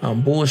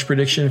bullish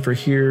prediction for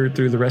here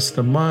through the rest of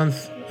the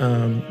month.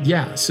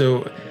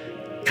 So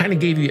kind of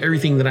gave you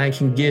everything that I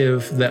can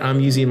give that I'm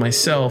using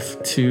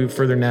myself to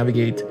further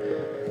navigate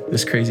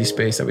this crazy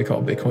space that we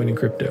call Bitcoin and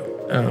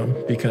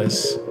crypto,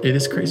 because it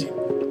is crazy.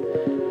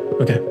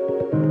 Okay.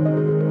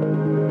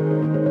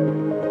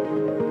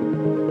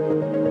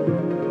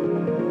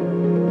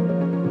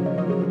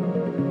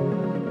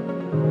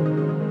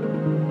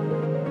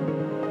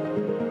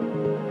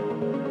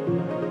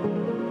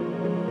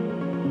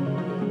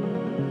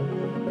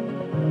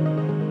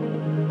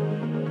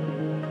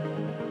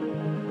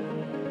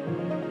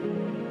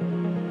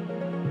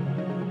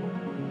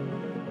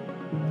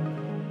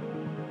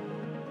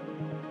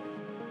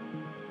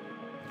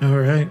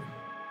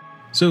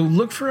 So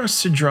look for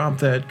us to drop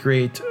that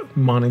great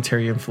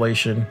monetary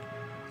inflation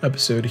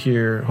episode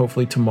here,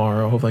 hopefully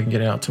tomorrow. Hopefully I can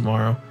get it out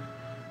tomorrow.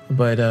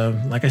 But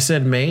like I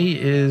said, May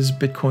is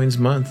Bitcoin's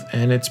month,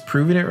 and it's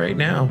proving it right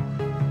now.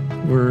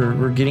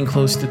 We're getting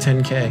close to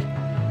 10K.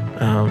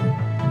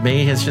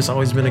 May has just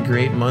always been a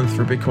great month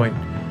for Bitcoin.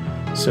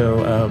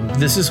 So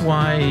this is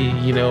why,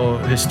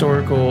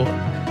 historical,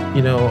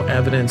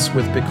 evidence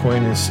with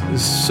Bitcoin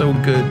is so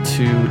good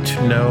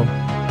to know,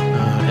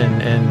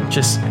 and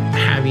just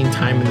having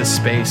time in the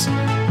space,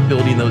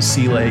 building those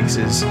sea legs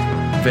is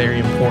very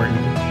important.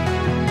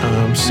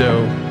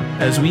 So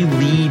as we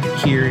lead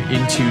here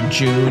into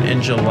June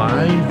and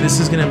July, this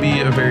is going to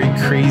be a very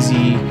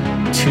crazy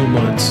 2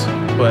 months.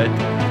 But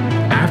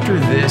after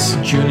this,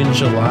 June and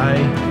July,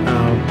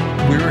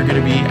 we are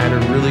going to be at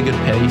a really good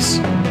pace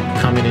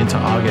coming into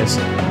August,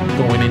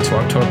 going into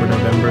October,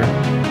 November.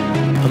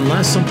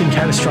 Unless something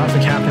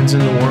catastrophic happens in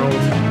the world,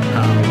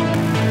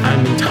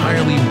 I'm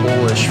entirely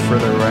bullish for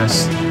the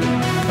rest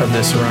of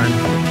this run.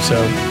 So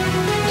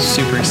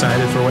super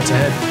excited for what's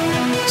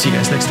ahead. See you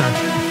guys next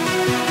time.